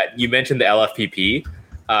said that, you mentioned the LFPP,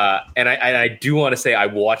 and I do want to say I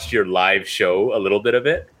watched your live show, a little bit of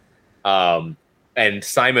it. And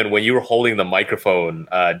Simon, when you were holding the microphone,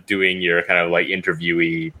 doing your kind of like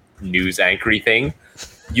interviewee news anchory thing,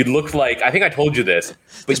 you looked like, I think I told you this,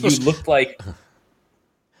 but you looked like...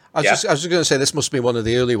 I was just going to say this must be one of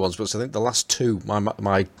the early ones, but I think the last two,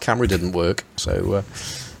 my camera didn't work. So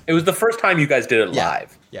it was the first time you guys did it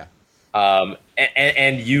live. Yeah.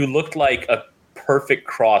 And you looked like a perfect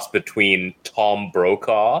cross between Tom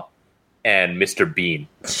Brokaw and Mr. Bean.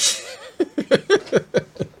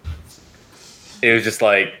 It was just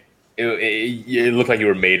like it looked like you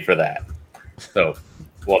were made for that. So,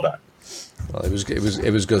 well done. Well, it was good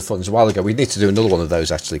fun. It was a while ago. We need to do another one of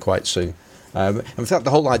those actually quite soon. In fact, the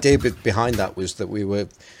whole idea behind that was that we were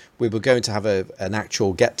going to have an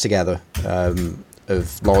actual get together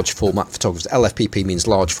of large format photographers. LFPP means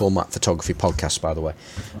large format photography podcast, by the way.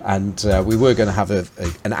 And we were going to have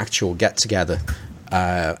an actual get together,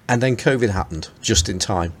 and then COVID happened just in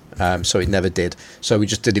time. So it never did. So we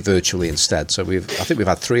just did it virtually instead. So I think we've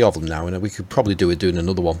had 3 of them now, and we could probably doing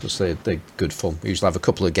another one because they're good fun. We usually have a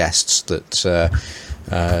couple of guests that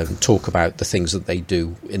talk about the things that they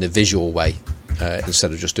do in a visual way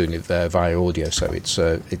instead of just doing it via audio. So it's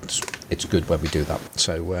good when we do that.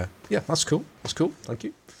 So yeah, that's cool. That's cool. Thank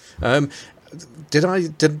you.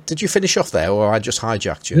 Did you finish off there, or I just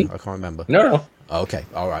hijacked you? I can't remember. No. Okay,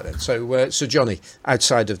 all right then. So Johnny,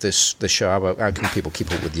 outside of the show, how can people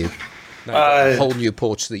keep up with you? A whole new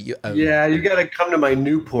porch that you own. Yeah, you got to come to my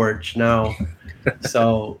new porch now.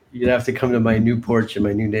 So you'd have to come to my new porch in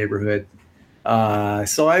my new neighborhood.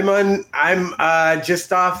 So I'm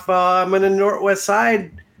just off. I'm on the northwest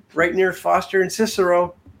side, right near Foster and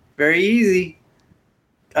Cicero. Very easy.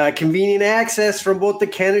 Convenient access from both the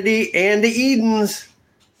Kennedy and the Edens.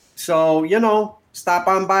 So, stop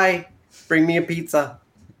on by. Bring me a pizza.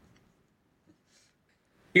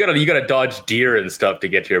 You gotta dodge deer and stuff to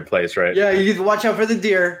get to your place, right? Yeah, you can watch out for the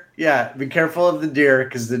deer. Yeah, be careful of the deer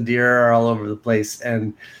because the deer are all over the place.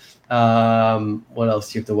 And what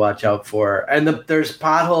else do you have to watch out for? And there's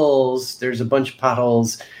potholes. There's a bunch of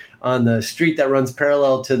potholes on the street that runs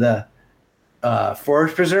parallel to the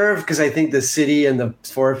forest preserve, because I think the city and the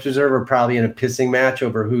forest preserve are probably in a pissing match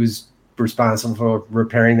over who's responsible for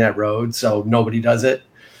repairing that road. So nobody does it.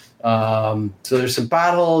 So there's some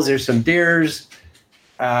potholes, there's some deers.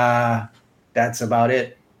 That's about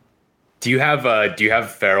it. Do you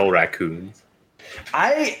have feral raccoons?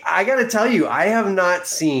 I got to tell you, I have not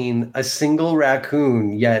seen a single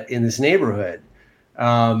raccoon yet in this neighborhood.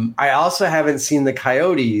 I also haven't seen the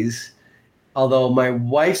coyotes, although my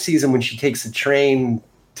wife sees them when she takes the train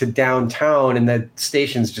to downtown, and the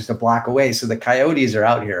station's just a block away. So the coyotes are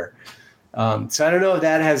out here. So I don't know if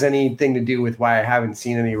that has anything to do with why I haven't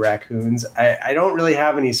seen any raccoons. I don't really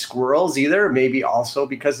have any squirrels either, maybe also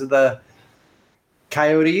because of the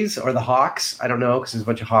coyotes or the hawks. I don't know, because there's a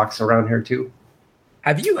bunch of hawks around here too.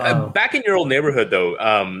 Have you, back in your old neighborhood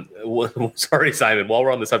though, sorry, Simon, while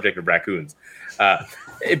we're on the subject of raccoons,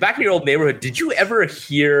 back in your old neighborhood, did you ever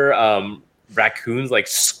hear raccoons like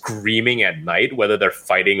screaming at night, whether they're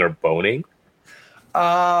fighting or boning?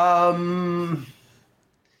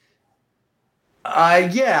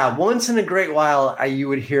 Yeah, once in a great while, you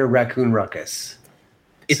would hear raccoon ruckus.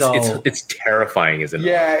 It's terrifying, isn't it?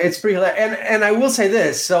 Yeah, it's pretty hilarious. And I will say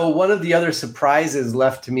this. So one of the other surprises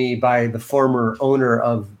left to me by the former owner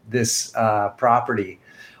of this property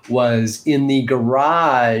was in the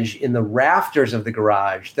garage, in the rafters of the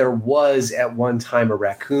garage, there was at one time a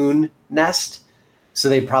raccoon nest. So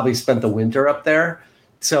they probably spent the winter up there.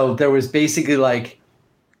 So there was basically like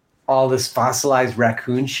all this fossilized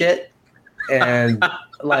raccoon shit and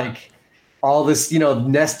like all this,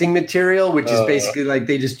 nesting material, which is basically like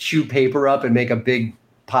they just chew paper up and make a big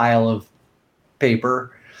pile of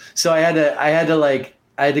paper. So I had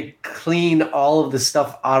to clean all of the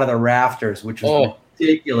stuff out of the rafters, which was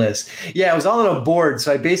ridiculous. Yeah, it was all on a board.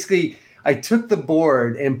 So I took the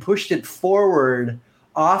board and pushed it forward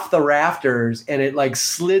off the rafters, and it like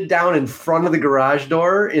slid down in front of the garage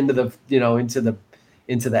door into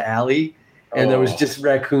the alley. And there was just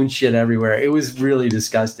raccoon shit everywhere. It was really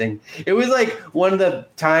disgusting. It was like one of the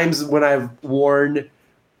times when I've worn,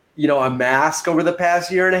 a mask over the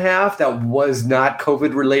past year and a half that was not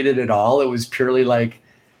COVID related at all. It was purely like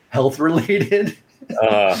health related.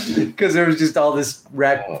 because there was just all this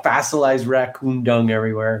fossilized raccoon dung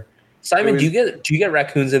everywhere. Simon, do you get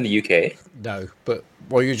raccoons in the UK? No, but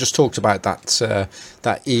you just talked about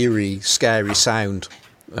that eerie, scary sound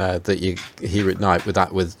that you hear at night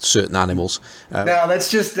with certain animals. No, that's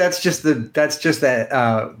just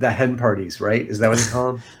the hen parties, right? Is that what they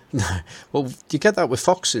call them? No, well, you get that with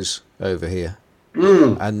foxes over here,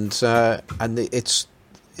 and it's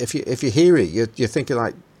if you hear it, you're thinking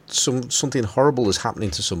like something horrible is happening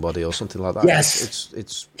to somebody or something like that. Yes,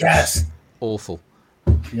 it's awful.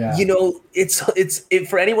 Yeah. It's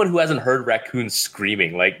for anyone who hasn't heard raccoons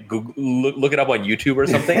screaming, like look it up on YouTube or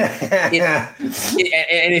something.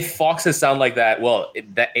 And if foxes sound like that, well,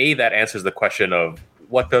 that answers the question of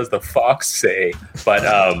what does the fox say? But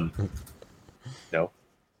no,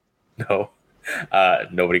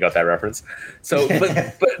 nobody got that reference. So,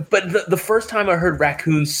 but the first time I heard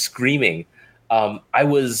raccoons screaming, I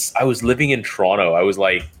was living in Toronto. I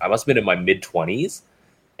must have been in my mid-20s,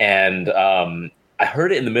 and I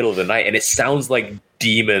heard it in the middle of the night, and it sounds like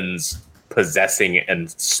demons possessing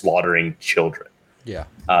and slaughtering children. Yeah.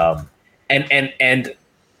 And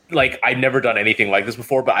like, I'd never done anything like this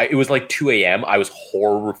before, but it was like 2 a.m. I was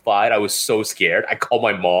horrified. I was so scared. I called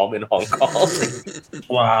my mom in Hong Kong.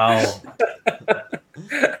 Wow.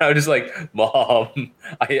 I was just like, Mom,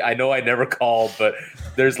 I know I never called, but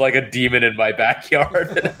there's like a demon in my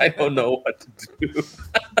backyard, and I don't know what to do.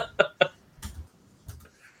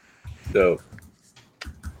 So...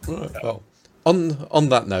 Well, on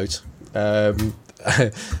that note, I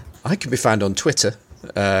can be found on Twitter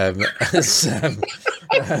as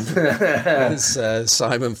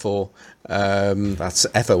Simon 4. That's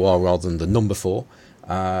FOR rather than the number 4.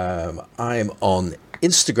 I am on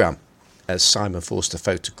Instagram as Simon Forster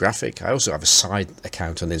Photographic. I also have a side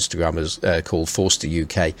account on Instagram called Forster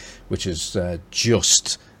UK, which is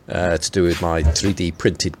just to do with my 3D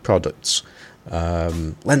printed products.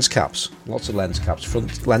 Lens caps, lots of lens caps,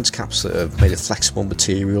 front lens caps that are made of flexible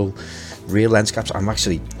material, rear lens caps. I'm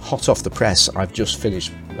actually hot off the press. I've just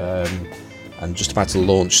finished and just about to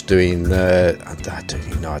launch doing I don't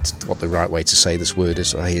even know what the right way to say this word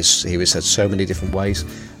is. He was said so many different ways.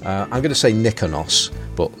 I'm going to say Nikonos,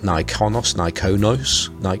 but Nikonos,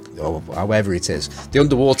 or however it is. The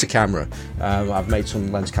underwater camera. I've made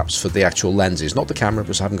some lens caps for the actual lenses, not the camera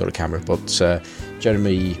because I haven't got a camera, but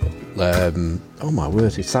Jeremy... oh my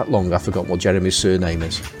word, it's that long I forgot what Jeremy's surname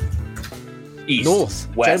is.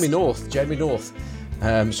 West. Jeremy North.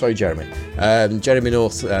 Sorry, Jeremy. Jeremy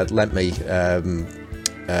North lent me,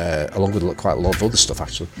 along with quite a lot of other stuff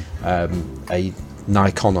actually, a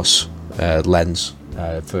Nikonos lens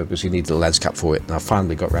because he needed a lens cap for it, and I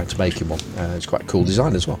finally got around to making one. It's quite a cool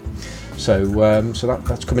design as well. So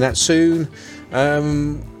that's coming out soon.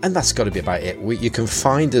 And that's got to be about it. You can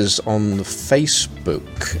find us on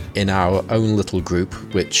Facebook in our own little group,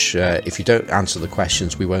 which if you don't answer the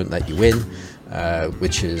questions, we won't let you in,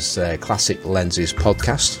 which is Classic Lenses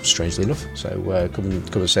Podcast, strangely enough. So come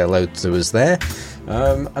and say hello to us there.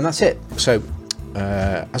 And that's it. So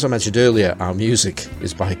as I mentioned earlier, our music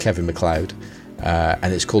is by Kevin MacLeod.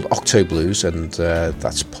 And it's called Octo Blues, and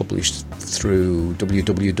that's published through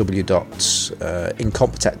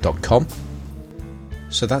www.incompetech.com.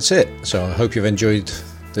 So that's it. So I hope you've enjoyed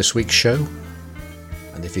this week's show,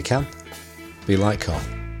 and if you can, be like Carl.